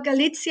 While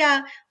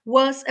Galicia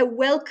was a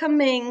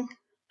welcoming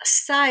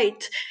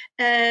site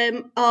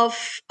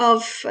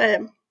of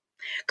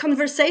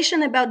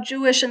conversation about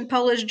Jewish and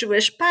Polish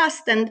Jewish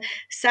past, and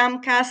Sam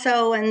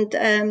Castle and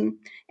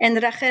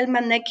Rachel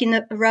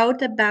Manekin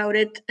wrote about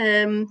it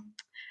in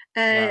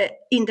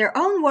their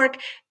own work.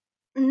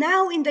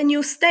 Now in the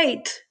new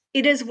state,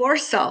 it is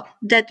Warsaw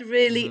that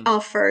really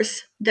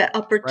offers the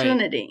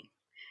opportunity.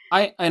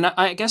 Right.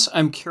 I guess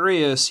I'm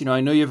curious, I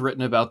know you've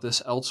written about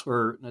this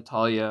elsewhere,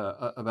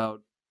 Natalia,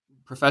 about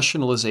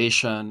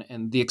professionalization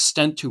and the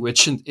extent to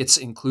which it's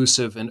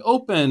inclusive and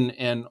open,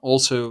 and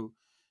also,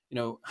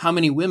 how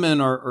many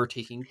women are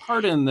taking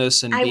part in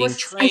this and being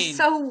trained. I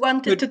so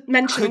wanted to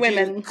mention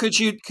women. Could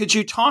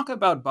you talk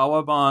about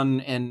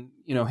Bauerban and,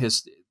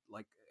 his,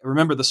 I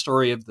remember the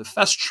story of the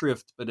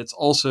Festschrift, but it's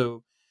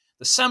also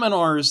the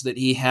seminars that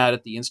he had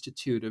at the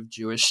Institute of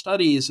Jewish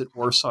Studies at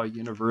Warsaw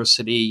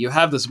University. You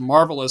have this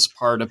marvelous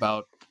part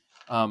about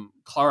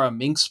Clara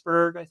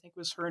Minksberg, I think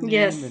was her name,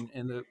 yes.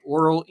 and the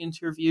oral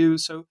interview.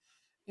 So,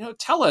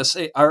 tell us,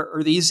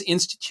 are these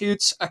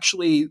institutes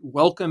actually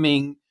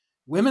welcoming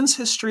women's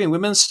history and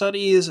women's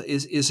studies?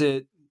 Is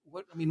it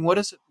what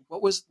is it?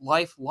 what was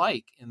life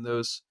like in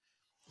those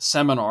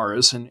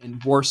seminars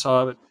in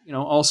Warsaw, but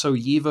also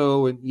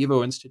YIVO and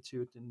YIVO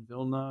Institute in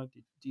Vilna.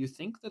 Do you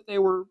think that they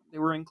were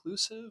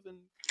inclusive, and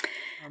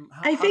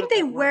I how think did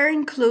they that work? were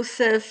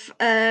inclusive.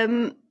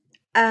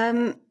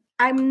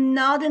 I'm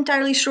not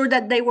entirely sure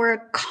that they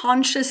were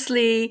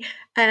consciously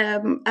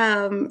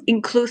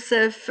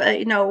inclusive,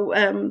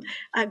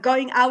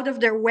 going out of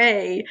their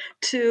way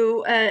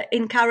to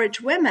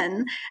encourage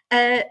women.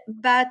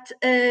 But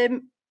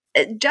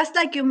just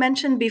like you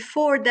mentioned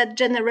before, that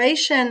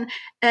generation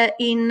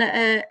in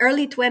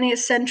early 20th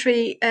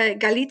century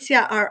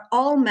Galicia are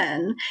all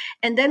men.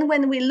 And then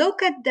when we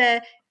look at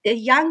the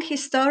young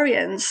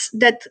historians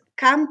that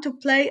come to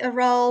play a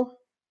role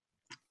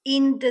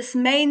in this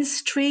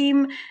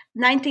mainstream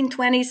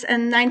 1920s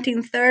and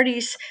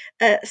 1930s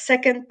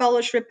Second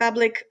Polish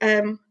Republic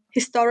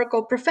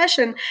historical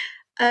profession,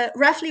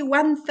 roughly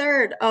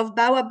 1/3 of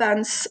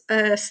Bałaban's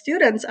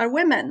students are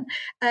women.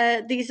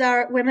 These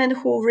are women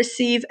who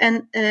receive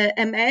an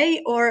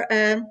MA or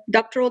a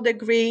doctoral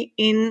degree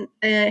in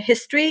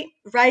history,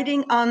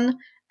 writing on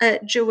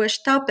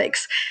Jewish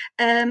topics.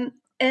 And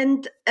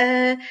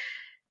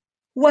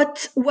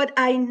what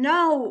I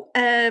know,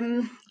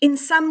 in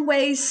some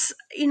ways,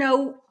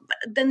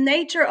 the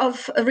nature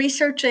of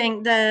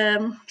researching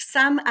the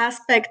some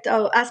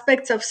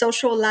aspects of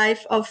social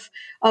life of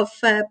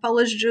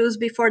Polish Jews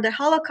before the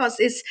Holocaust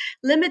is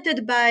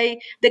limited by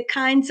the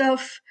kinds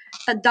of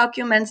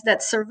documents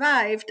that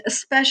survived,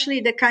 especially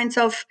the kinds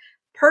of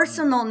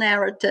personal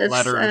narratives.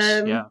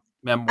 Letters, yeah,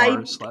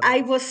 memoirs,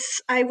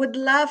 letters. I would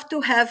love to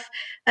have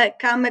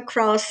come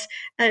across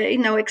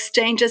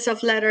exchanges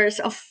of letters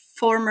of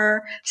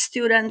former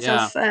students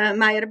Yeah. of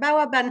Meyer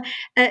Balaban,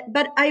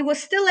 but I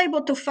was still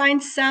able to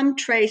find some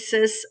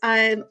traces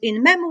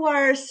in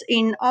memoirs,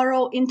 in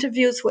oral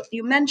interviews, what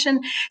you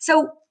mentioned.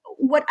 So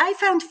what I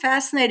found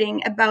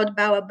fascinating about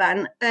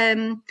Balaban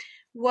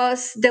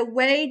was the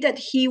way that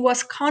he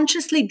was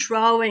consciously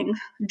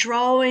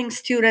drawing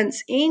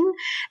students in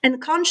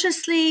and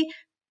consciously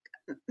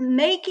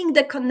making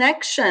the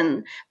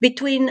connection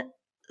between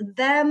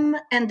them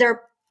and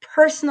their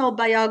personal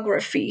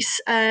biographies.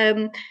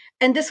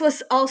 And this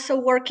was also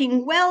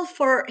working well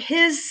for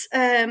his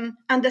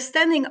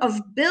understanding of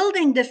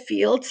building the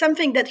field,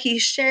 something that he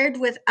shared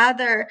with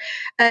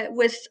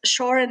with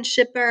Shore and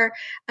Schipper,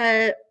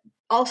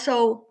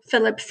 also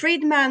Philip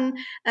Friedman,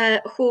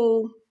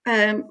 who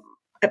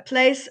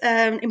plays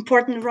an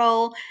important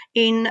role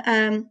in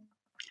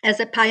as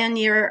a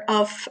pioneer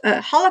of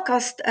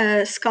Holocaust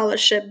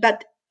scholarship,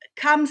 but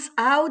comes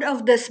out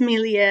of this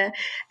milieu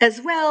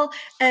as well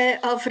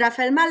of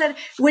Raphael Mahler,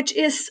 which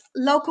is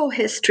local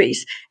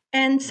histories.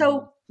 And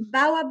so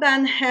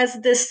Balaban has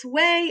this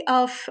way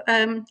of,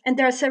 and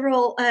there are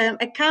several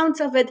accounts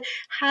of it,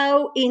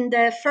 how in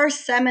the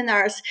first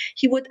seminars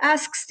he would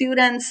ask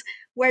students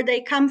where they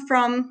come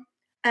from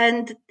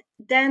and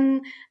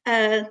then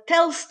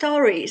tell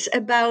stories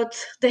about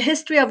the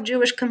history of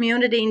Jewish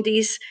community in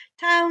these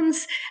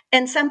towns,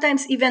 and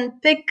sometimes even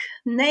pick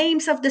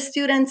names of the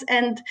students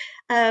and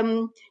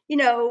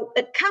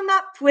come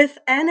up with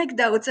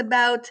anecdotes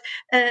about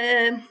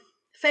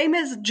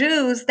famous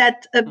Jews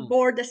that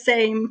bore the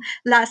same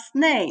last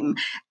name.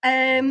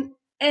 And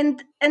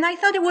I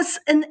thought it was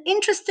an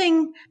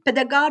interesting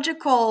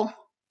pedagogical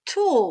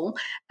tool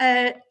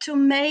to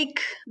make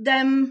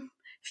them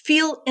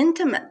feel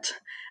intimate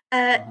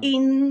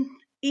in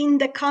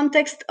the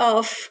context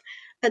of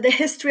the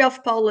history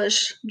of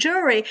Polish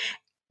Jewry.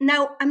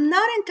 Now, I'm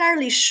not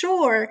entirely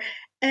sure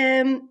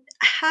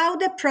how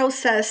the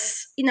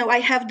process, I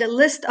have the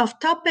list of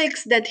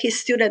topics that his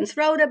students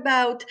wrote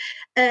about,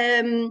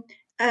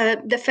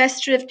 the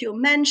Festschrift you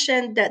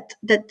mentioned that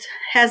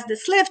has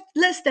this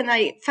list, and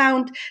I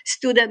found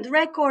student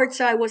records,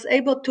 so I was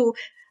able to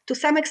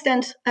some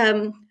extent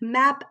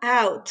map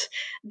out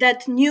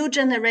that new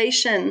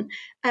generation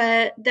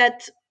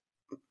that,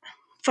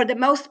 for the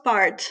most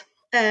part,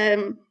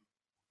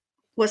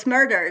 was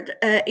murdered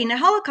in a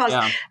Holocaust.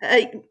 Yeah.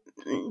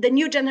 The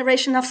new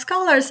generation of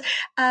scholars,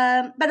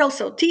 but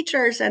also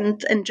teachers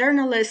and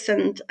journalists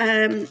and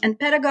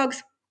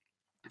pedagogues,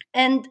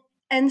 and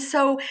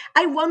so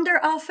I wonder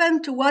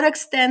often to what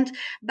extent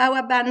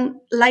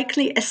Balaban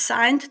likely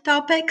assigned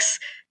topics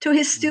to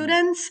his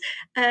students.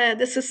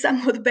 This is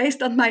somewhat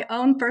based on my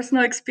own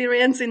personal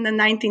experience in the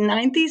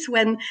 1990s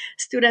when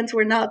students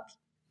were not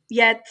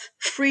yet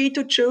free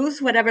to choose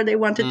whatever they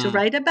wanted to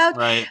write about.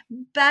 Right.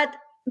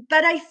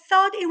 But I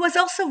thought it was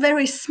also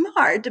very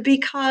smart,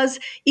 because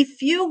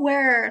if you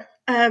were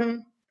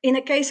in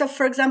a case of,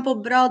 for example,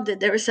 Brody,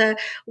 there is a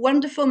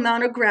wonderful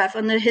monograph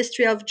on the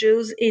history of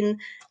Jews in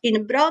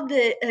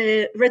Brody,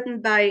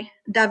 written by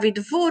David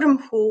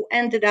Wurm, who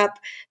ended up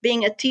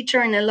being a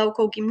teacher in a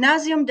local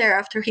gymnasium there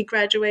after he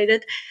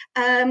graduated.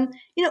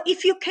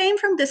 If you came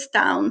from this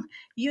town,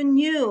 you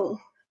knew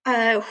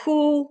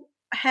who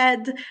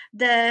had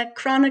the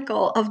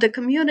chronicle of the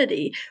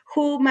community,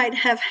 who might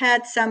have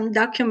had some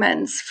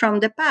documents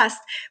from the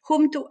past,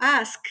 whom to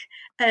ask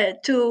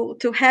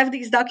to have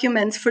these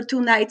documents for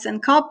 2 nights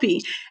and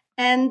copy.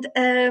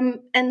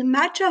 and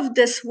much of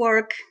this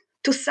work,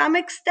 to some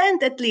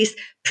extent at least,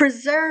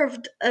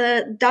 preserved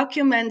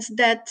documents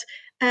that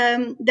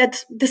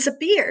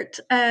disappeared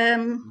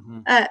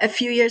a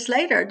few years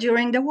later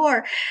during the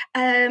war.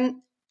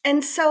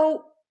 And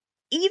so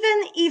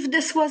even if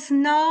this was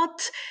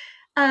not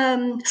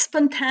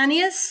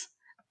spontaneous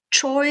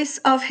choice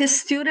of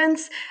his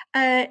students,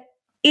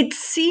 it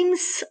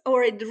seems,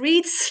 or it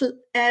reads,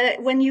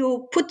 when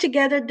you put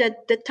together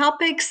the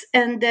topics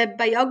and the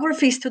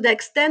biographies to the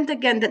extent,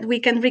 again, that we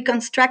can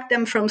reconstruct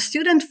them from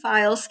student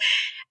files,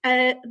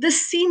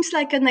 this seems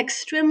like an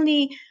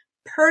extremely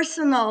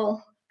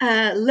personal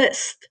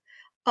list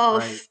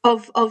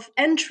of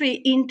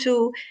entry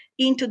into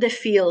the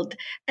field,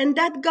 and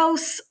that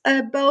goes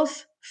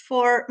both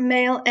for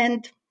male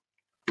and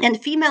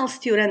female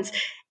students.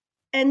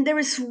 And there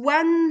is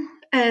one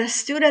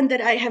student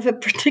that I have a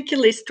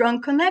particularly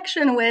strong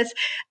connection with,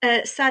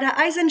 Sarah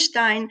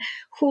Eisenstein,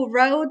 who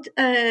wrote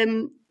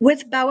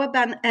with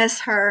Bauerban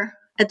as her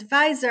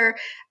advisor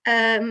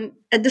a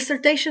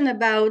dissertation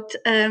about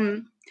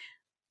the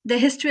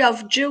history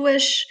of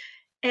Jewish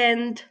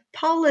and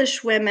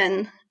Polish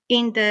women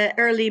in the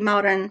early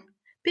modern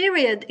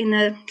period in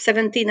the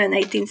 17th and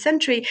 18th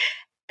century.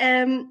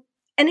 And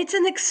it's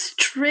an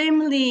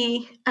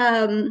extremely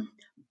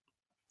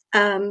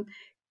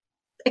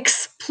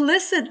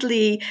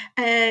explicitly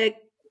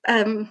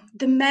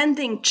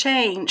demanding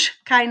change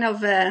kind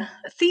of a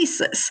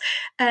thesis.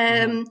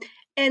 And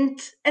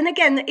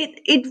again,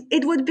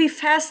 it would be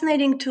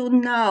fascinating to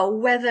know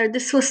whether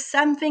this was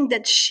something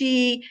that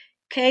she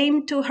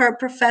came to her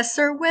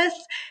professor with,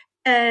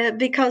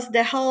 because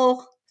the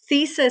whole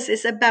thesis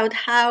is about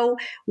how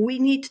we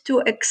need to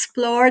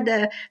explore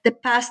the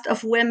past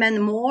of women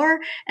more,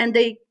 and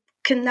they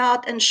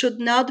cannot and should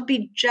not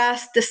be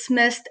just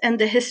dismissed, and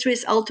the history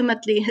is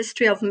ultimately a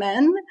history of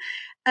men.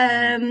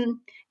 And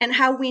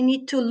how we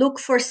need to look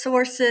for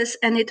sources,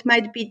 and it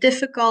might be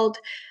difficult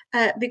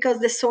because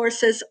the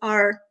sources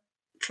are,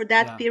 for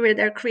that period,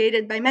 are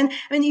created by men.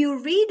 I mean,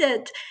 you read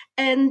it,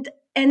 and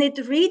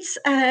it reads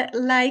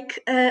like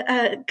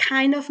a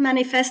kind of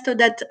manifesto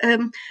that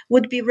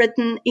would be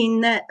written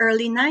in the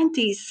early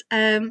 90s.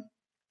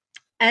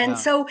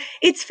 So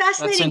it's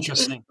fascinating. That's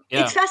interesting.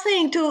 It's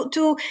fascinating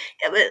to,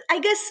 I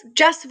guess,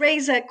 just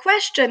raise a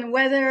question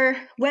whether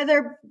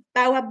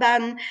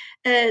Bauerban,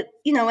 a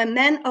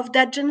man of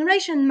that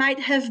generation, might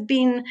have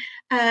been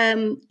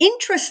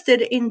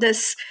interested in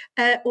this,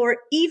 or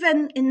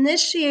even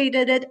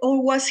initiated it,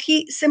 or was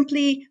he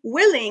simply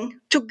willing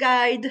to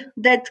guide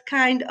that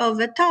kind of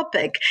a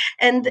topic?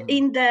 And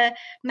in the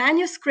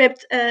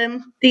manuscript,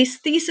 these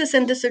theses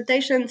and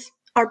dissertations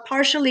are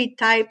partially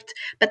typed,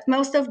 but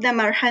most of them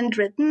are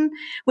handwritten,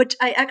 which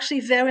I actually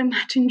very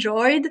much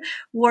enjoyed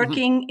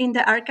working in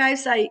the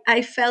archives.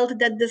 I felt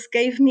that this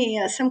gave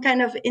me some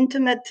kind of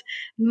intimate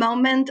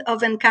moment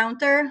of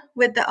encounter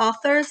with the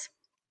authors.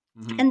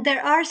 And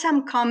there are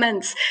some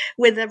comments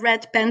with a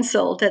red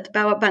pencil that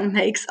Bauerban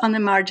makes on the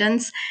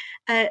margins,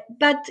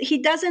 but he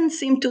doesn't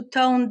seem to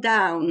tone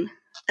down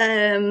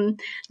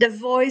the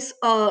voice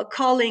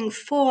calling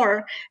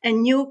for a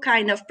new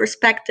kind of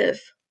perspective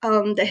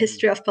on the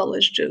history of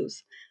Polish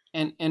Jews.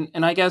 And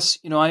I guess,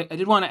 I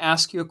did want to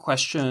ask you a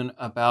question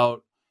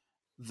about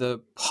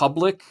the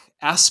public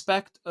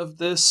aspect of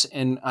this.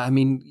 And I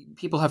mean,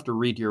 people have to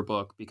read your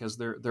book because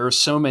there are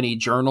so many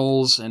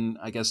journals and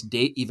I guess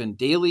even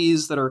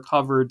dailies that are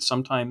covered,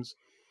 sometimes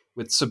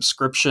with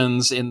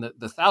subscriptions in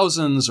the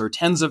thousands or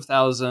tens of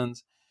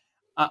thousands.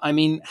 I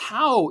mean,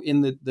 how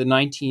in the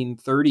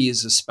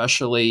 1930s,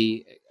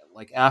 especially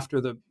like after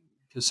the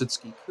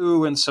Piłsudski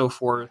coup and so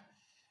forth,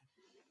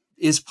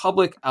 is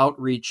public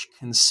outreach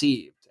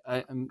conceived?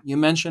 You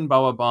mentioned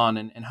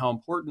Bauerban and how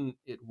important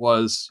it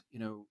was,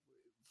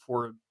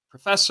 for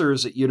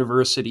professors at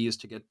universities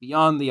to get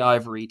beyond the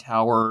ivory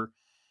tower,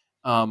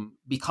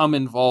 become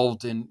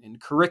involved in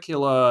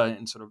curricula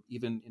and sort of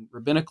even in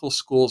rabbinical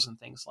schools and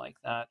things like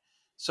that.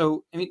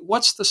 So, I mean,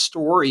 what's the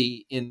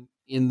story in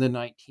the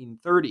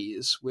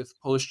 1930s with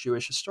Polish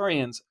Jewish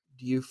historians?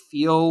 Do you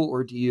feel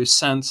or do you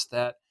sense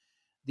that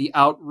the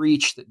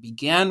outreach that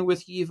began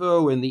with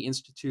YIVO and the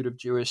Institute of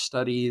Jewish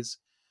Studies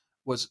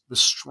was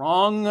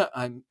strong?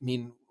 I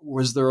mean,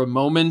 was there a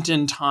moment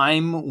in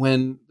time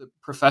when the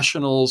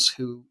professionals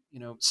who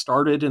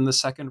started in the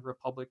Second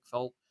Republic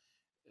felt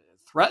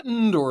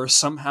threatened, or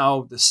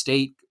somehow the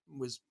state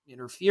was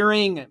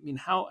interfering? I mean,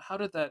 how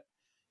did that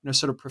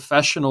sort of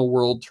professional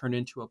world turn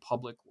into a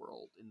public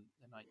world in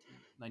the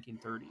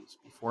 1930s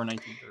before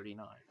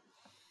 1939?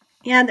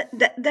 Yeah,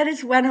 that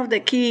is one of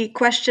the key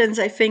questions,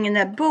 I think, in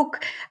that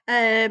book.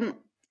 And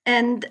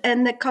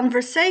the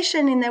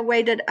conversation, in a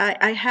way, that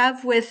I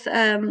have with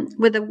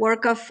the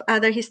work of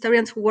other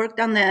historians who worked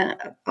on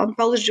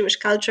Polish Jewish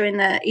culture in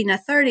the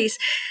 30s,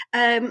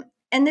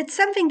 and it's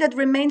something that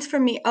remains for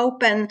me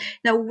open.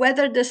 Now,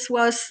 whether this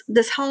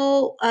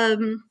whole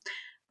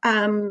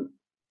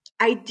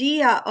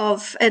idea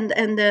of and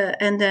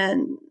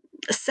the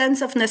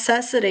sense of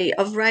necessity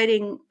of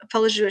writing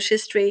Polish Jewish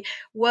history,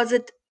 was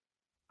it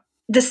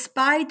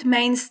despite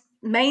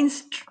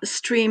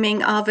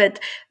mainstreaming of it,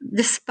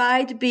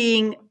 despite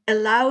being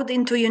allowed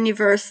into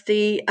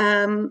university,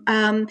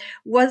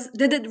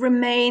 did it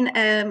remain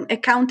a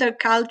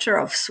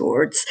counterculture of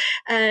sorts?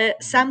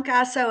 Sam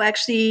Casso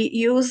actually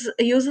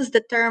uses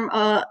the term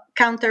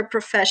counter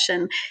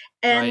profession,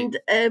 and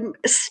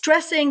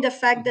stressing the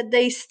fact that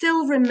they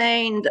still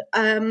remained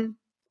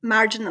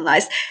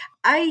marginalized.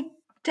 I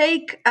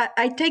take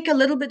a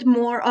little bit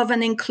more of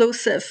an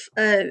inclusive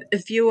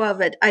view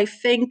of it. I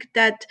think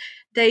that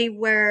they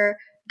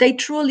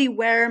truly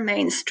were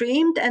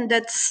mainstreamed, and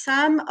that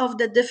some of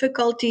the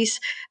difficulties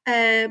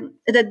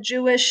that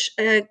Jewish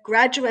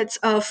graduates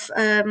of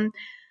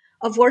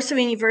Warsaw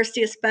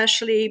University,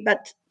 especially,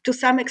 but to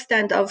some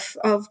extent of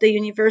the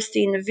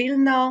university in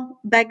Vilna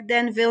back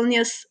then,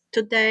 Vilnius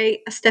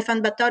today,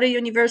 Stefan Batory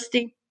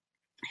University,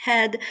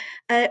 had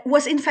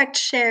was in fact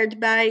shared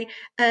by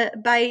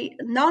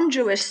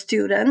non-Jewish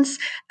students.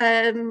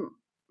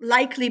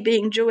 Likely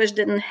being Jewish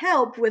didn't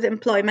help with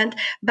employment,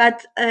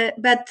 but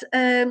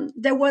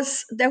there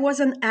was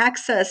an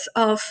access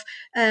of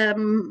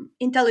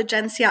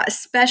intelligentsia,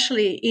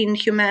 especially in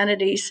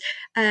humanities,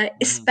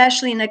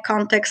 especially in a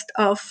context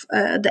of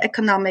the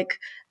economic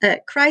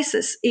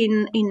crisis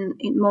in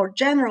more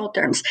general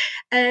terms.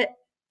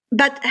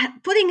 But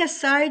putting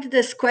aside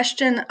this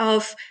question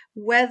of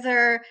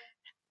whether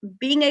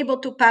being able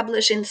to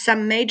publish in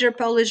some major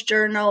Polish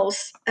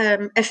journals,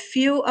 a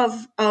few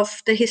of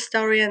the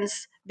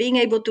historians being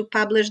able to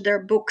publish their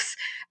books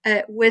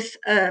with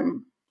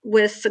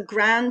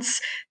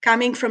grants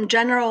coming from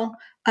general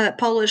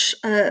Polish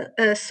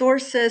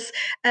sources.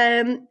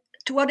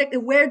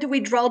 Where do we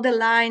draw the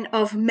line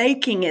of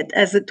making it,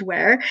 as it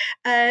were?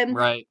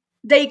 Right.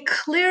 They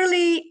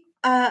clearly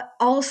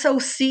also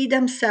see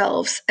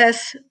themselves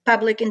as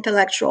public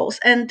intellectuals,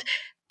 and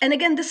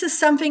again, this is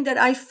something that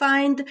I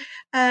find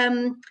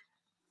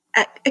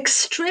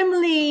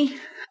extremely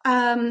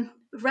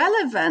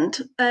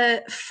relevant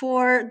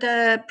for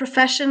the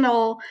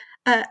professional.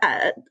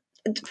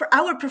 For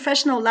our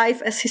professional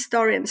life as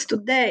historians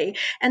today,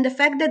 and the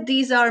fact that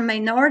these are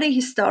minority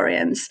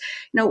historians,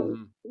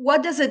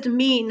 what does it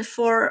mean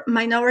for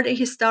minority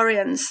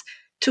historians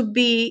to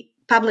be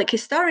public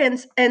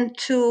historians and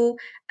to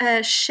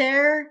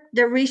share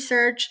their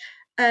research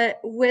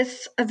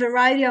with a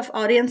variety of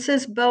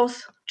audiences,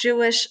 both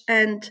Jewish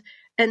and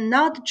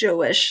not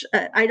Jewish?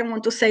 I don't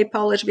want to say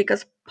Polish,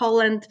 because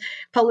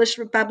Polish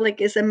Republic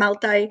is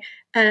a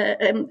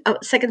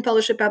Second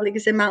Polish Republic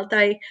is a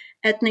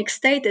multi-ethnic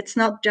state. It's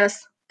not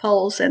just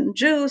Poles and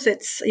Jews.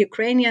 It's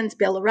Ukrainians,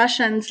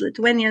 Belarusians,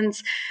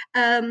 Lithuanians,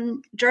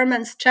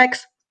 Germans,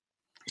 Czechs.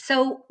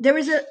 So there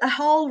is a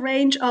whole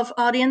range of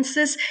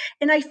audiences,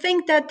 and I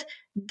think that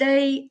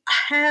they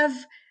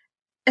have,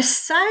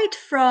 aside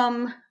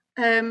from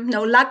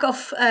lack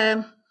of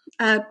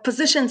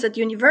positions at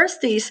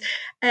universities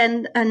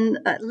and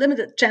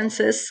limited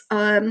chances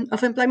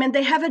of employment,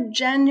 they have a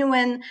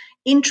genuine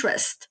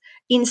interest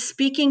in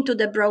speaking to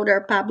the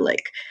broader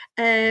public.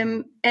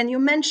 And you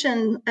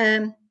mentioned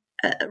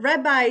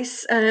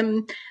rabbis.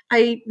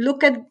 I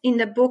look at in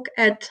the book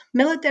at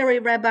military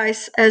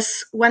rabbis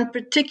as one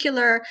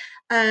particular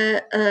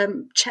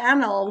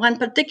channel, one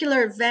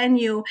particular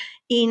venue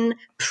in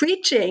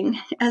preaching,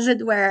 as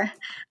it were,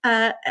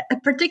 a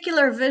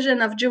particular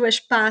vision of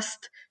Jewish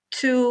past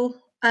to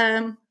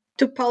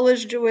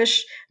Polish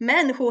Jewish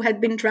men who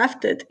had been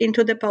drafted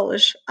into the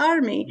Polish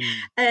army,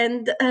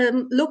 and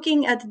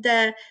looking at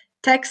the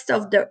text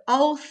of the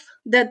oath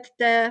that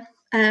the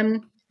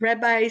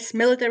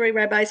military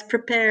rabbis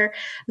prepare,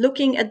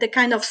 looking at the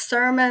kind of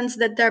sermons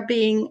that they're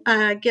being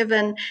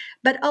given,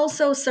 but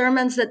also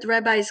sermons that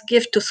rabbis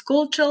give to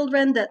school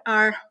children that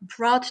are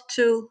brought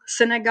to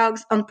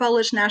synagogues on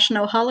Polish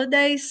national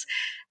holidays,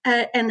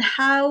 and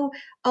how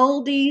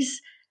all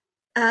these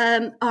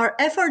are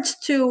efforts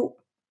to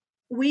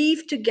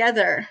weave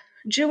together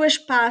Jewish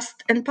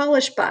past and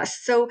Polish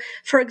past. So,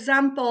 for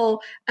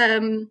example,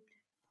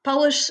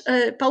 Polish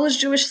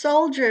Jewish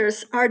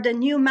soldiers are the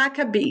new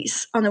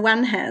Maccabees on the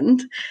one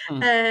hand,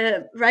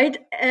 right?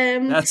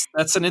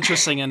 That's an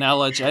interesting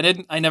analogy.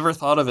 I never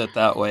thought of it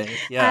that way.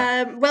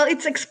 Yeah. Well,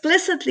 it's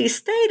explicitly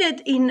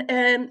stated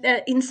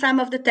in some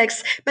of the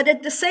texts, but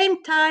at the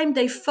same time,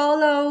 they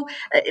follow,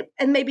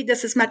 and maybe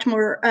this is much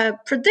more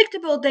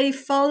predictable. They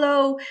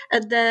follow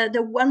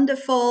the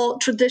wonderful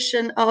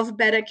tradition of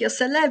Berek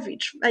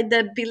Yoselevich, right?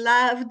 The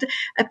beloved,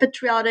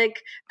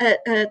 patriotic,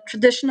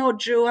 traditional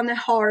Jew on a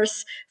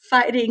horse,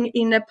 fighting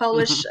in a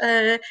Polish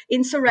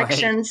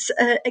insurrections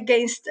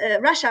against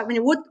Russia. I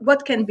mean,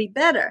 what can be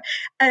better?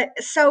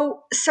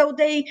 So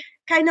they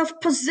kind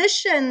of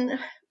position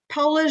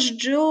Polish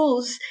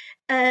Jews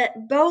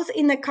both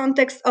in the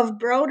context of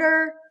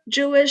broader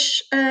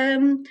Jewish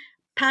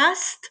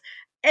past,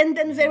 and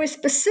then very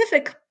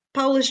specific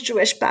Polish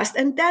Jewish past,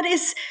 and that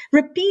is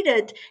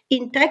repeated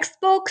in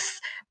textbooks,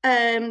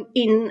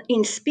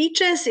 in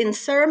speeches, in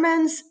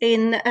sermons,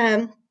 in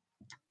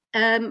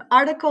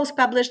articles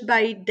published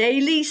by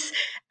dailies.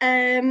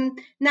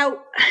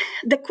 Now,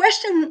 the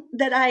question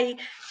that I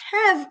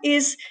have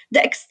is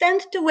the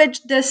extent to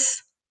which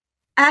this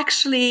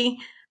actually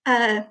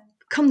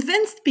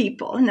convinced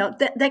people.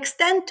 The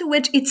extent to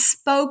which it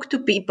spoke to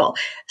people,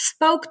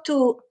 spoke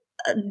to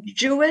a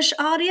Jewish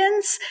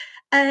audience,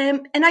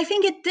 and I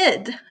think it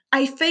did.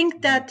 I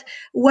think that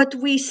what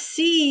we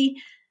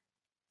see,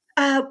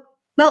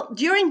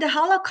 during the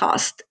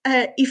Holocaust,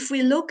 if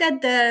we look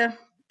at the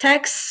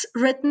texts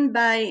written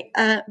by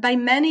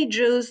many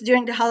Jews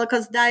during the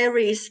Holocaust,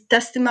 diaries,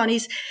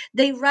 testimonies,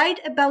 they write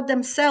about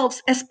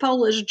themselves as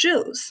Polish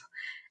Jews.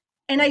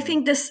 And I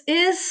think this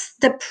is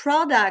the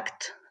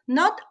product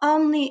not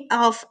only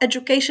of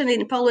education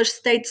in Polish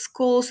state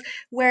schools,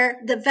 where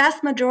the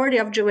vast majority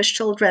of Jewish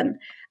children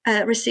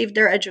receive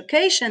their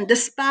education,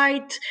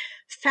 despite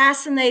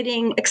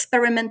fascinating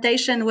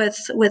experimentation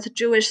with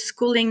Jewish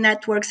schooling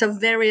networks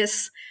of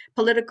various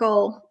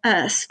political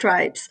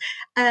stripes.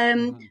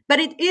 But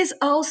it is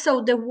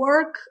also the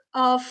work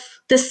of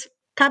this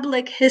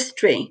public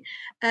history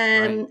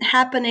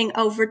happening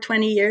over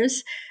 20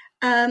 years.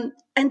 And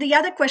the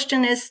other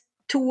question is,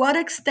 to what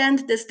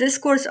extent this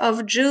discourse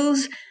of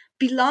Jews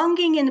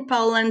belonging in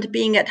Poland,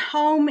 being at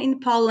home in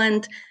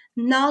Poland,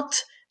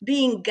 not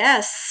being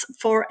guests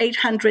for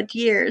 800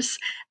 years,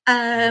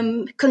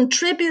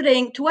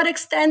 contributing, to what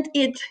extent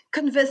it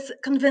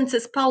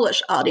convinces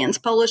Polish audience,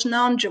 Polish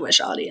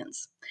non-Jewish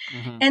audience.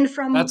 And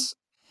from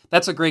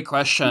that's a great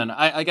question.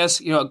 I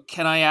guess,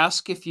 can I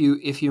ask if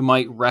you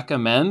might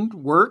recommend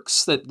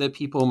works that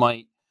people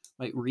might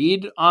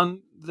read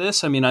on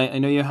this? I mean, I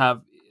know you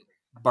have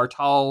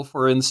Bartal,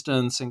 for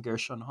instance, and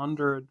Gershon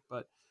Hundred,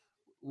 but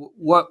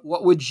what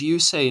would you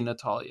say,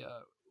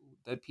 Natalia,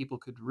 that people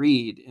could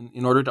read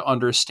in order to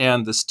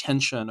understand this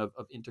tension of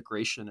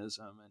integrationism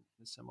and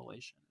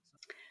assimilation?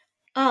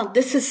 Oh,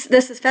 this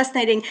is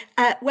fascinating.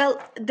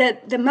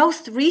 The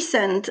most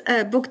recent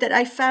book that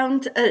I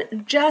found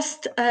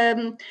just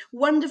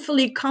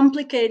wonderfully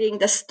complicating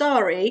the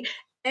story,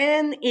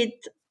 and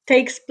it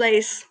takes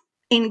place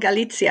in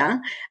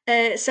Galicia.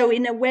 So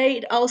in a way,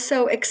 it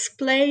also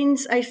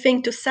explains, I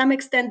think, to some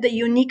extent, the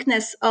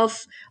uniqueness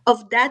of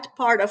that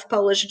part of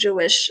Polish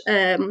Jewish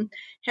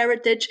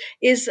heritage,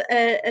 is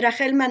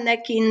Rachel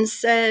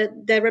Manekin's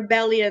The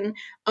Rebellion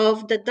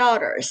of the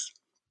Daughters.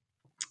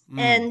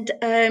 And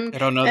I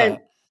don't know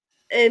that.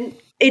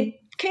 It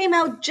came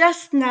out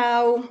just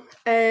now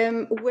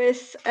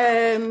with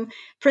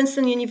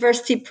Princeton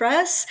University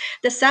Press.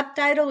 The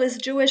subtitle is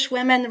Jewish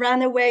Women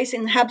Runaways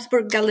in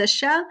Habsburg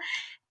Galicia.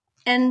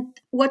 And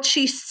what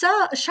she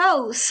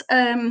shows,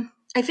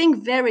 I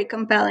think very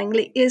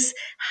compellingly, is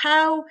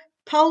how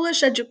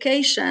Polish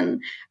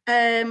education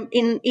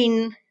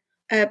in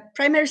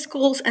primary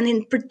schools, and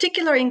in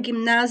particular in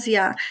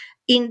gymnasia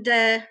in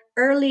the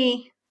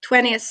early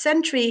 20th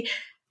century,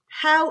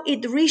 how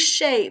it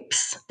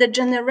reshapes the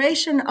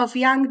generation of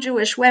young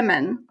Jewish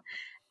women,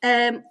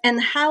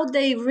 and how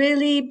they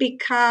really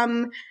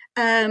become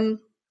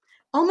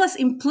almost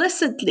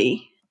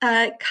implicitly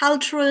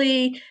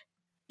culturally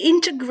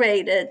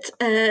integrated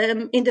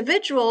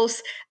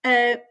individuals,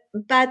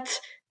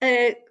 but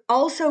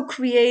also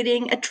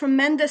creating a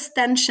tremendous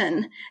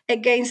tension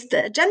against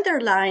the gender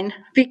line,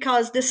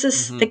 because this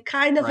is the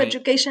kind of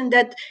education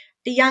that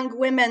the young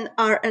women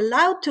are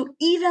allowed to,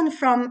 even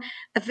from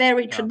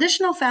very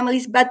traditional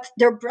families, but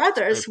their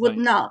brothers would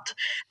not.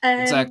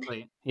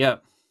 Exactly. Yeah.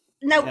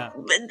 Now,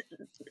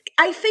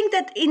 I think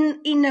that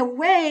in a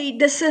way,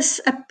 this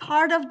is a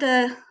part of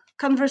the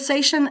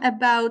conversation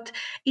about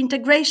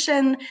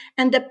integration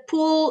and the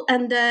pull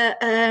and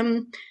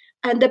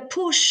the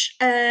push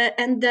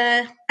and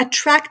the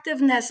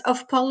attractiveness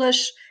of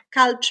Polish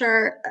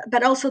culture,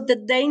 but also the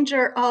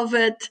danger of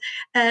it.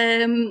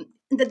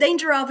 The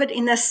danger of it,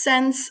 in a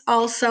sense,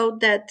 also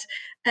that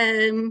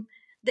the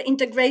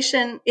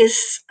integration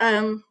is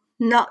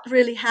not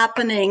really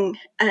happening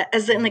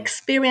as an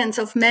experience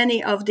of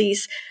many of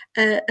these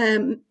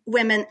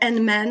women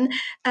and men.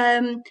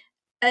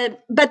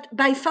 But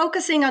by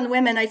focusing on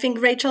women, I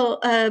think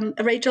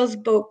Rachel's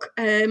book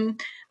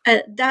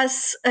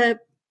does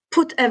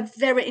put a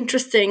very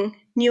interesting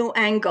new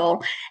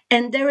angle.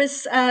 And there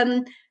is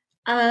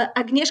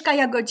Agnieszka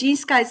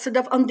Jagodzińska is sort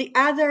of on the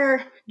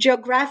other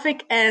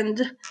geographic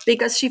end,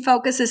 because she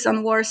focuses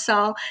on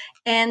Warsaw,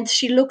 and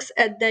she looks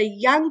at the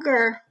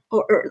younger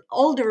or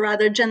older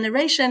rather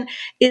generation,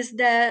 is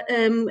the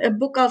a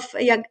book of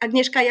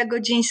Agnieszka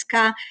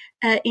Jagodzińska,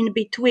 In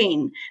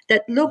Between,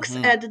 that looks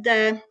at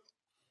the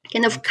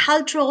kind of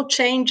cultural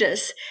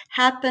changes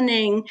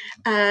happening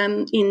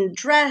in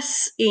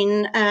dress,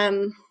 in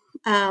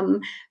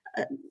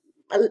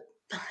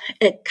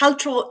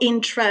cultural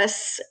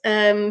interests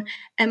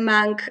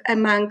among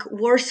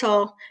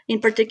Warsaw, in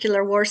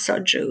particular Warsaw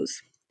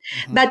Jews.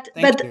 But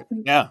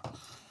yeah,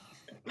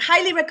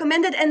 highly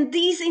recommended. And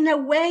these, in a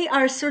way,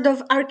 are sort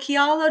of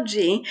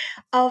archaeology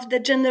of the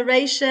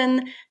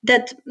generation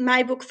that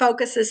my book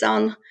focuses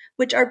on,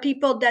 which are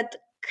people that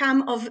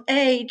come of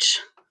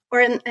age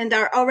and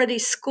are already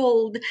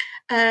schooled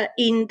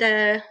in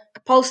the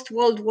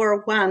post-World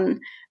War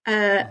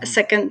I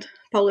Second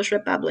Polish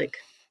Republic.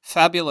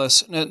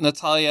 Fabulous,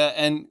 Natalia.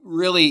 And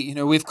really,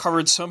 we've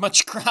covered so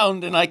much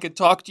ground and I could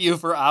talk to you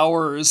for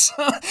hours.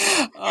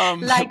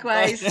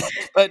 Likewise.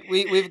 But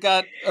we've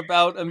got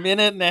about a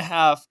minute and a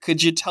half.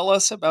 Could you tell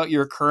us about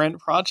your current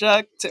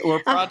project or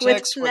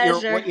projects, With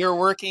pleasure. what you're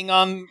working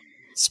on?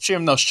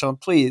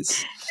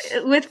 Please.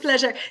 With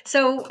pleasure.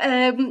 So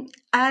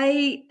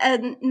I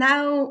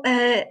now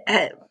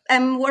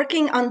am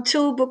working on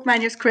 2 book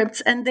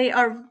manuscripts, and they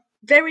are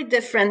very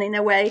different in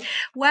a way.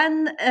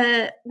 One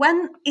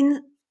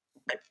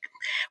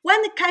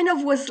kind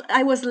of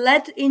I was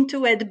led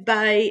into it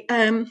by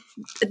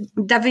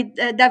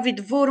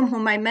David Wurm,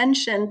 whom I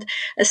mentioned,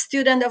 a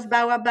student of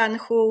Bałaban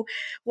who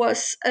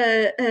was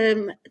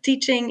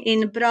teaching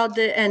in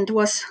Brody and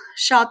was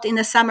shot in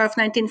the summer of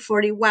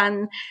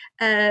 1941,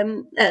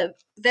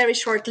 very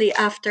shortly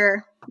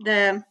after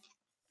the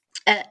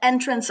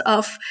entrance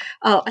of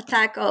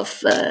attack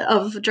of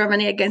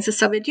Germany against the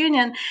Soviet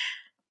Union.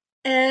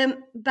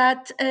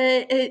 But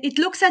it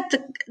looks at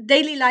the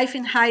daily life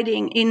in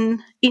hiding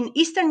in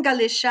Eastern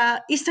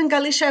Galicia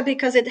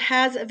because it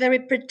has a very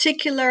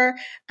particular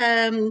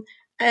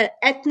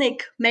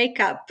ethnic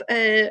makeup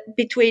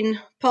between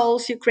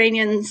Poles,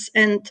 Ukrainians,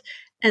 and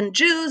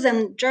Jews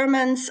and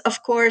Germans,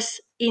 of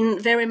course, in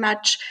very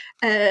much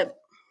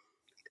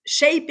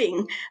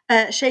shaping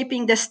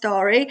the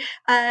story.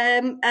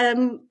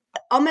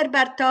 Omer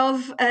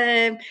Bartov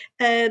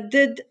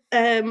did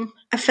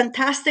a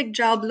fantastic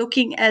job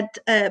looking at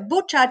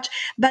Buchach,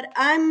 but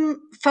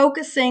I'm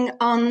focusing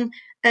on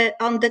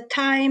the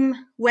time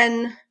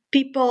when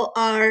people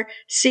are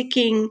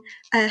seeking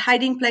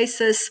hiding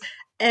places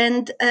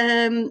and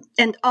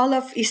all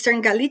of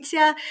Eastern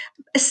Galicia,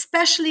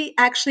 especially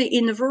actually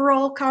in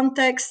rural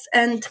contexts,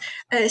 and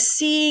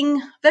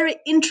seeing very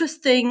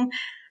interesting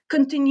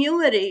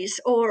continuities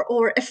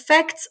or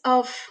effects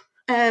of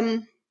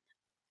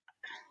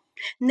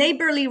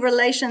neighborly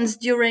relations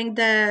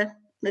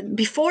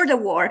before the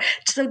war.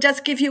 So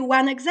just give you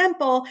one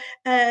example,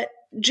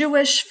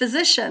 Jewish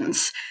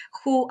physicians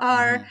who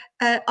are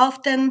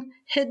often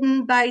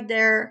hidden by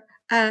their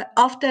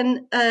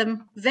often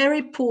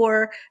very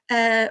poor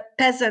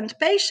peasant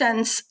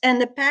patients, and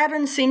the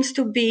pattern seems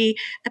to be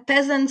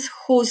peasants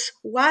whose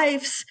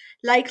wives,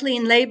 likely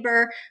in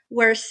labor,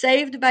 were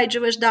saved by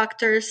Jewish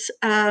doctors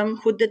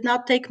who did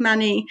not take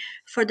money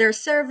for their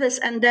service,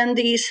 and then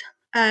these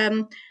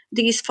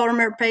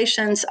former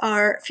patients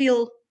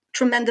feel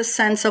tremendous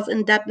sense of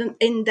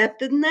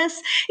indebtedness.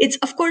 It's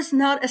of course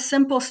not a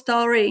simple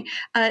story,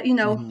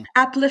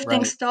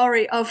 uplifting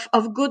story of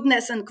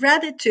goodness and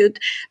gratitude,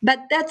 but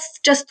that's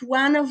just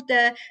one of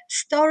the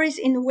stories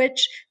in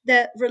which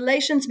the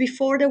relations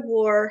before the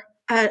war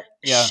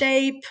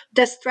shape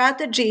the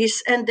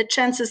strategies and the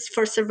chances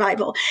for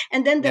survival.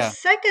 And then the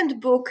second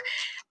book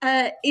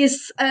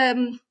is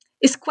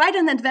quite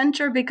an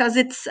adventure because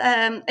it's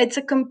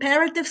a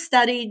comparative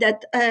study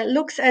that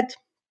looks at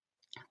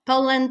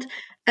Poland,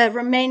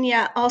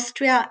 Romania,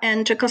 Austria,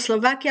 and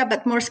Czechoslovakia,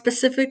 but more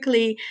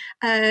specifically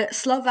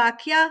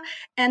Slovakia,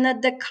 and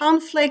at the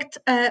conflict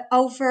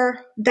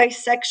over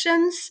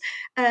dissections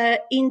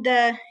in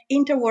the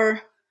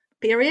interwar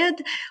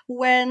period,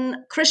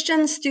 when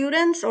Christian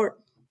students, or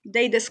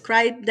they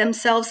describe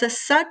themselves as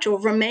such, or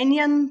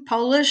Romanian,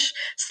 Polish,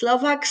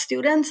 Slovak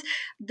students,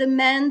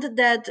 demand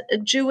that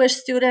Jewish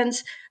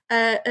students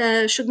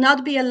should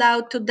not be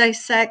allowed to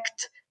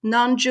dissect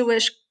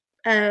non-Jewish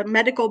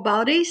medical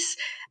bodies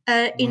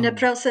in the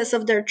process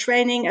of their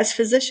training as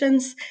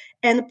physicians,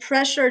 and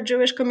pressure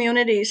Jewish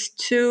communities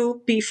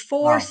to be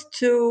forced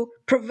to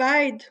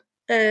provide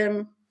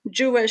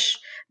Jewish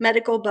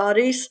medical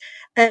bodies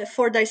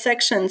for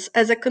dissections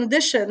as a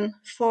condition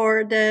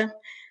for the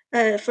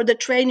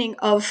training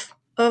of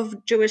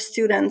Jewish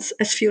students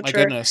as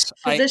future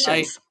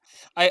physicians.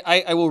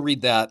 I will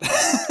read that.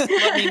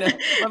 let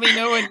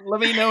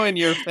me know when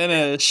you're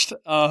finished.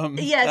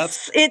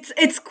 Yes,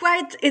 it's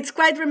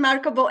quite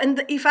remarkable.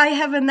 And if I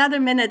have another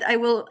minute, I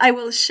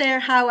will share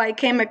how I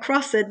came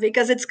across it,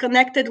 because it's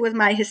connected with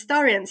my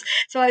historians.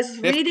 So I was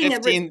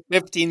reading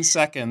 15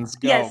 seconds.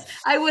 Go. Yes,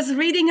 I was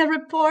reading a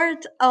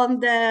report on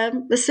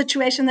the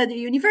situation at the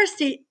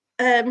university.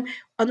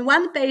 On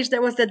one page,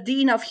 there was the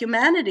Dean of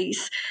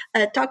Humanities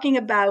talking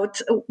about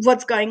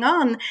what's going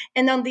on.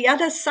 And on the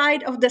other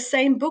side of the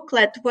same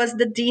booklet was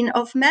the Dean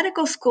of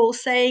Medical School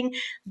saying,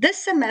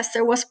 this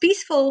semester was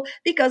peaceful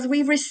because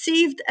we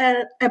received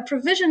a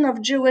provision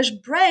of Jewish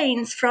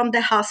brains from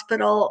the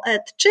hospital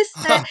at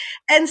Chiste.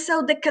 And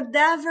so the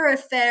cadaver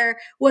affair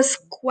was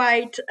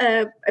quite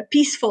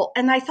peaceful.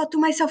 And I thought to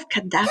myself,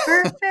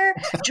 cadaver affair?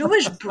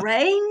 Jewish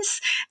brains?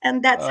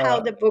 And that's how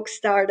the book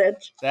started.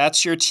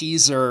 That's your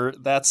teaser.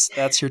 That's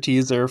your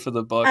teaser for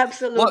the book.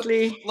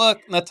 Absolutely.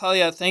 Look,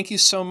 Natalia, thank you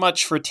so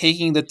much for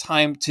taking the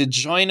time to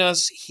join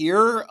us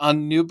here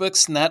on New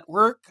Books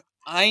Network.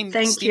 I'm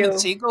Stephen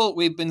Siegel.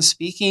 We've been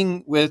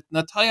speaking with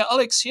Natalia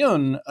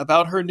Alexiun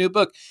about her new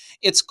book.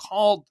 It's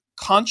called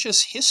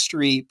Conscious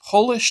History,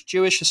 Polish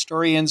Jewish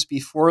Historians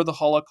Before the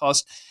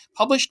Holocaust,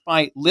 published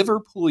by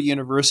Liverpool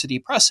University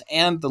Press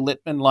and the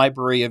Littman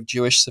Library of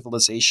Jewish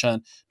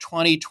Civilization,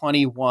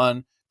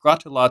 2021.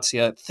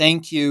 Gratulacja.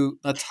 Thank you,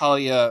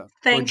 Natalia,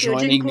 for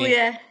joining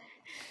me.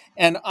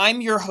 And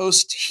I'm your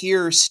host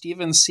here,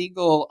 Stephen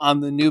Siegel, on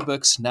the New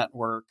Books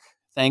Network.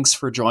 Thanks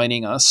for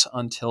joining us.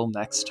 Until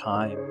next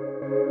time.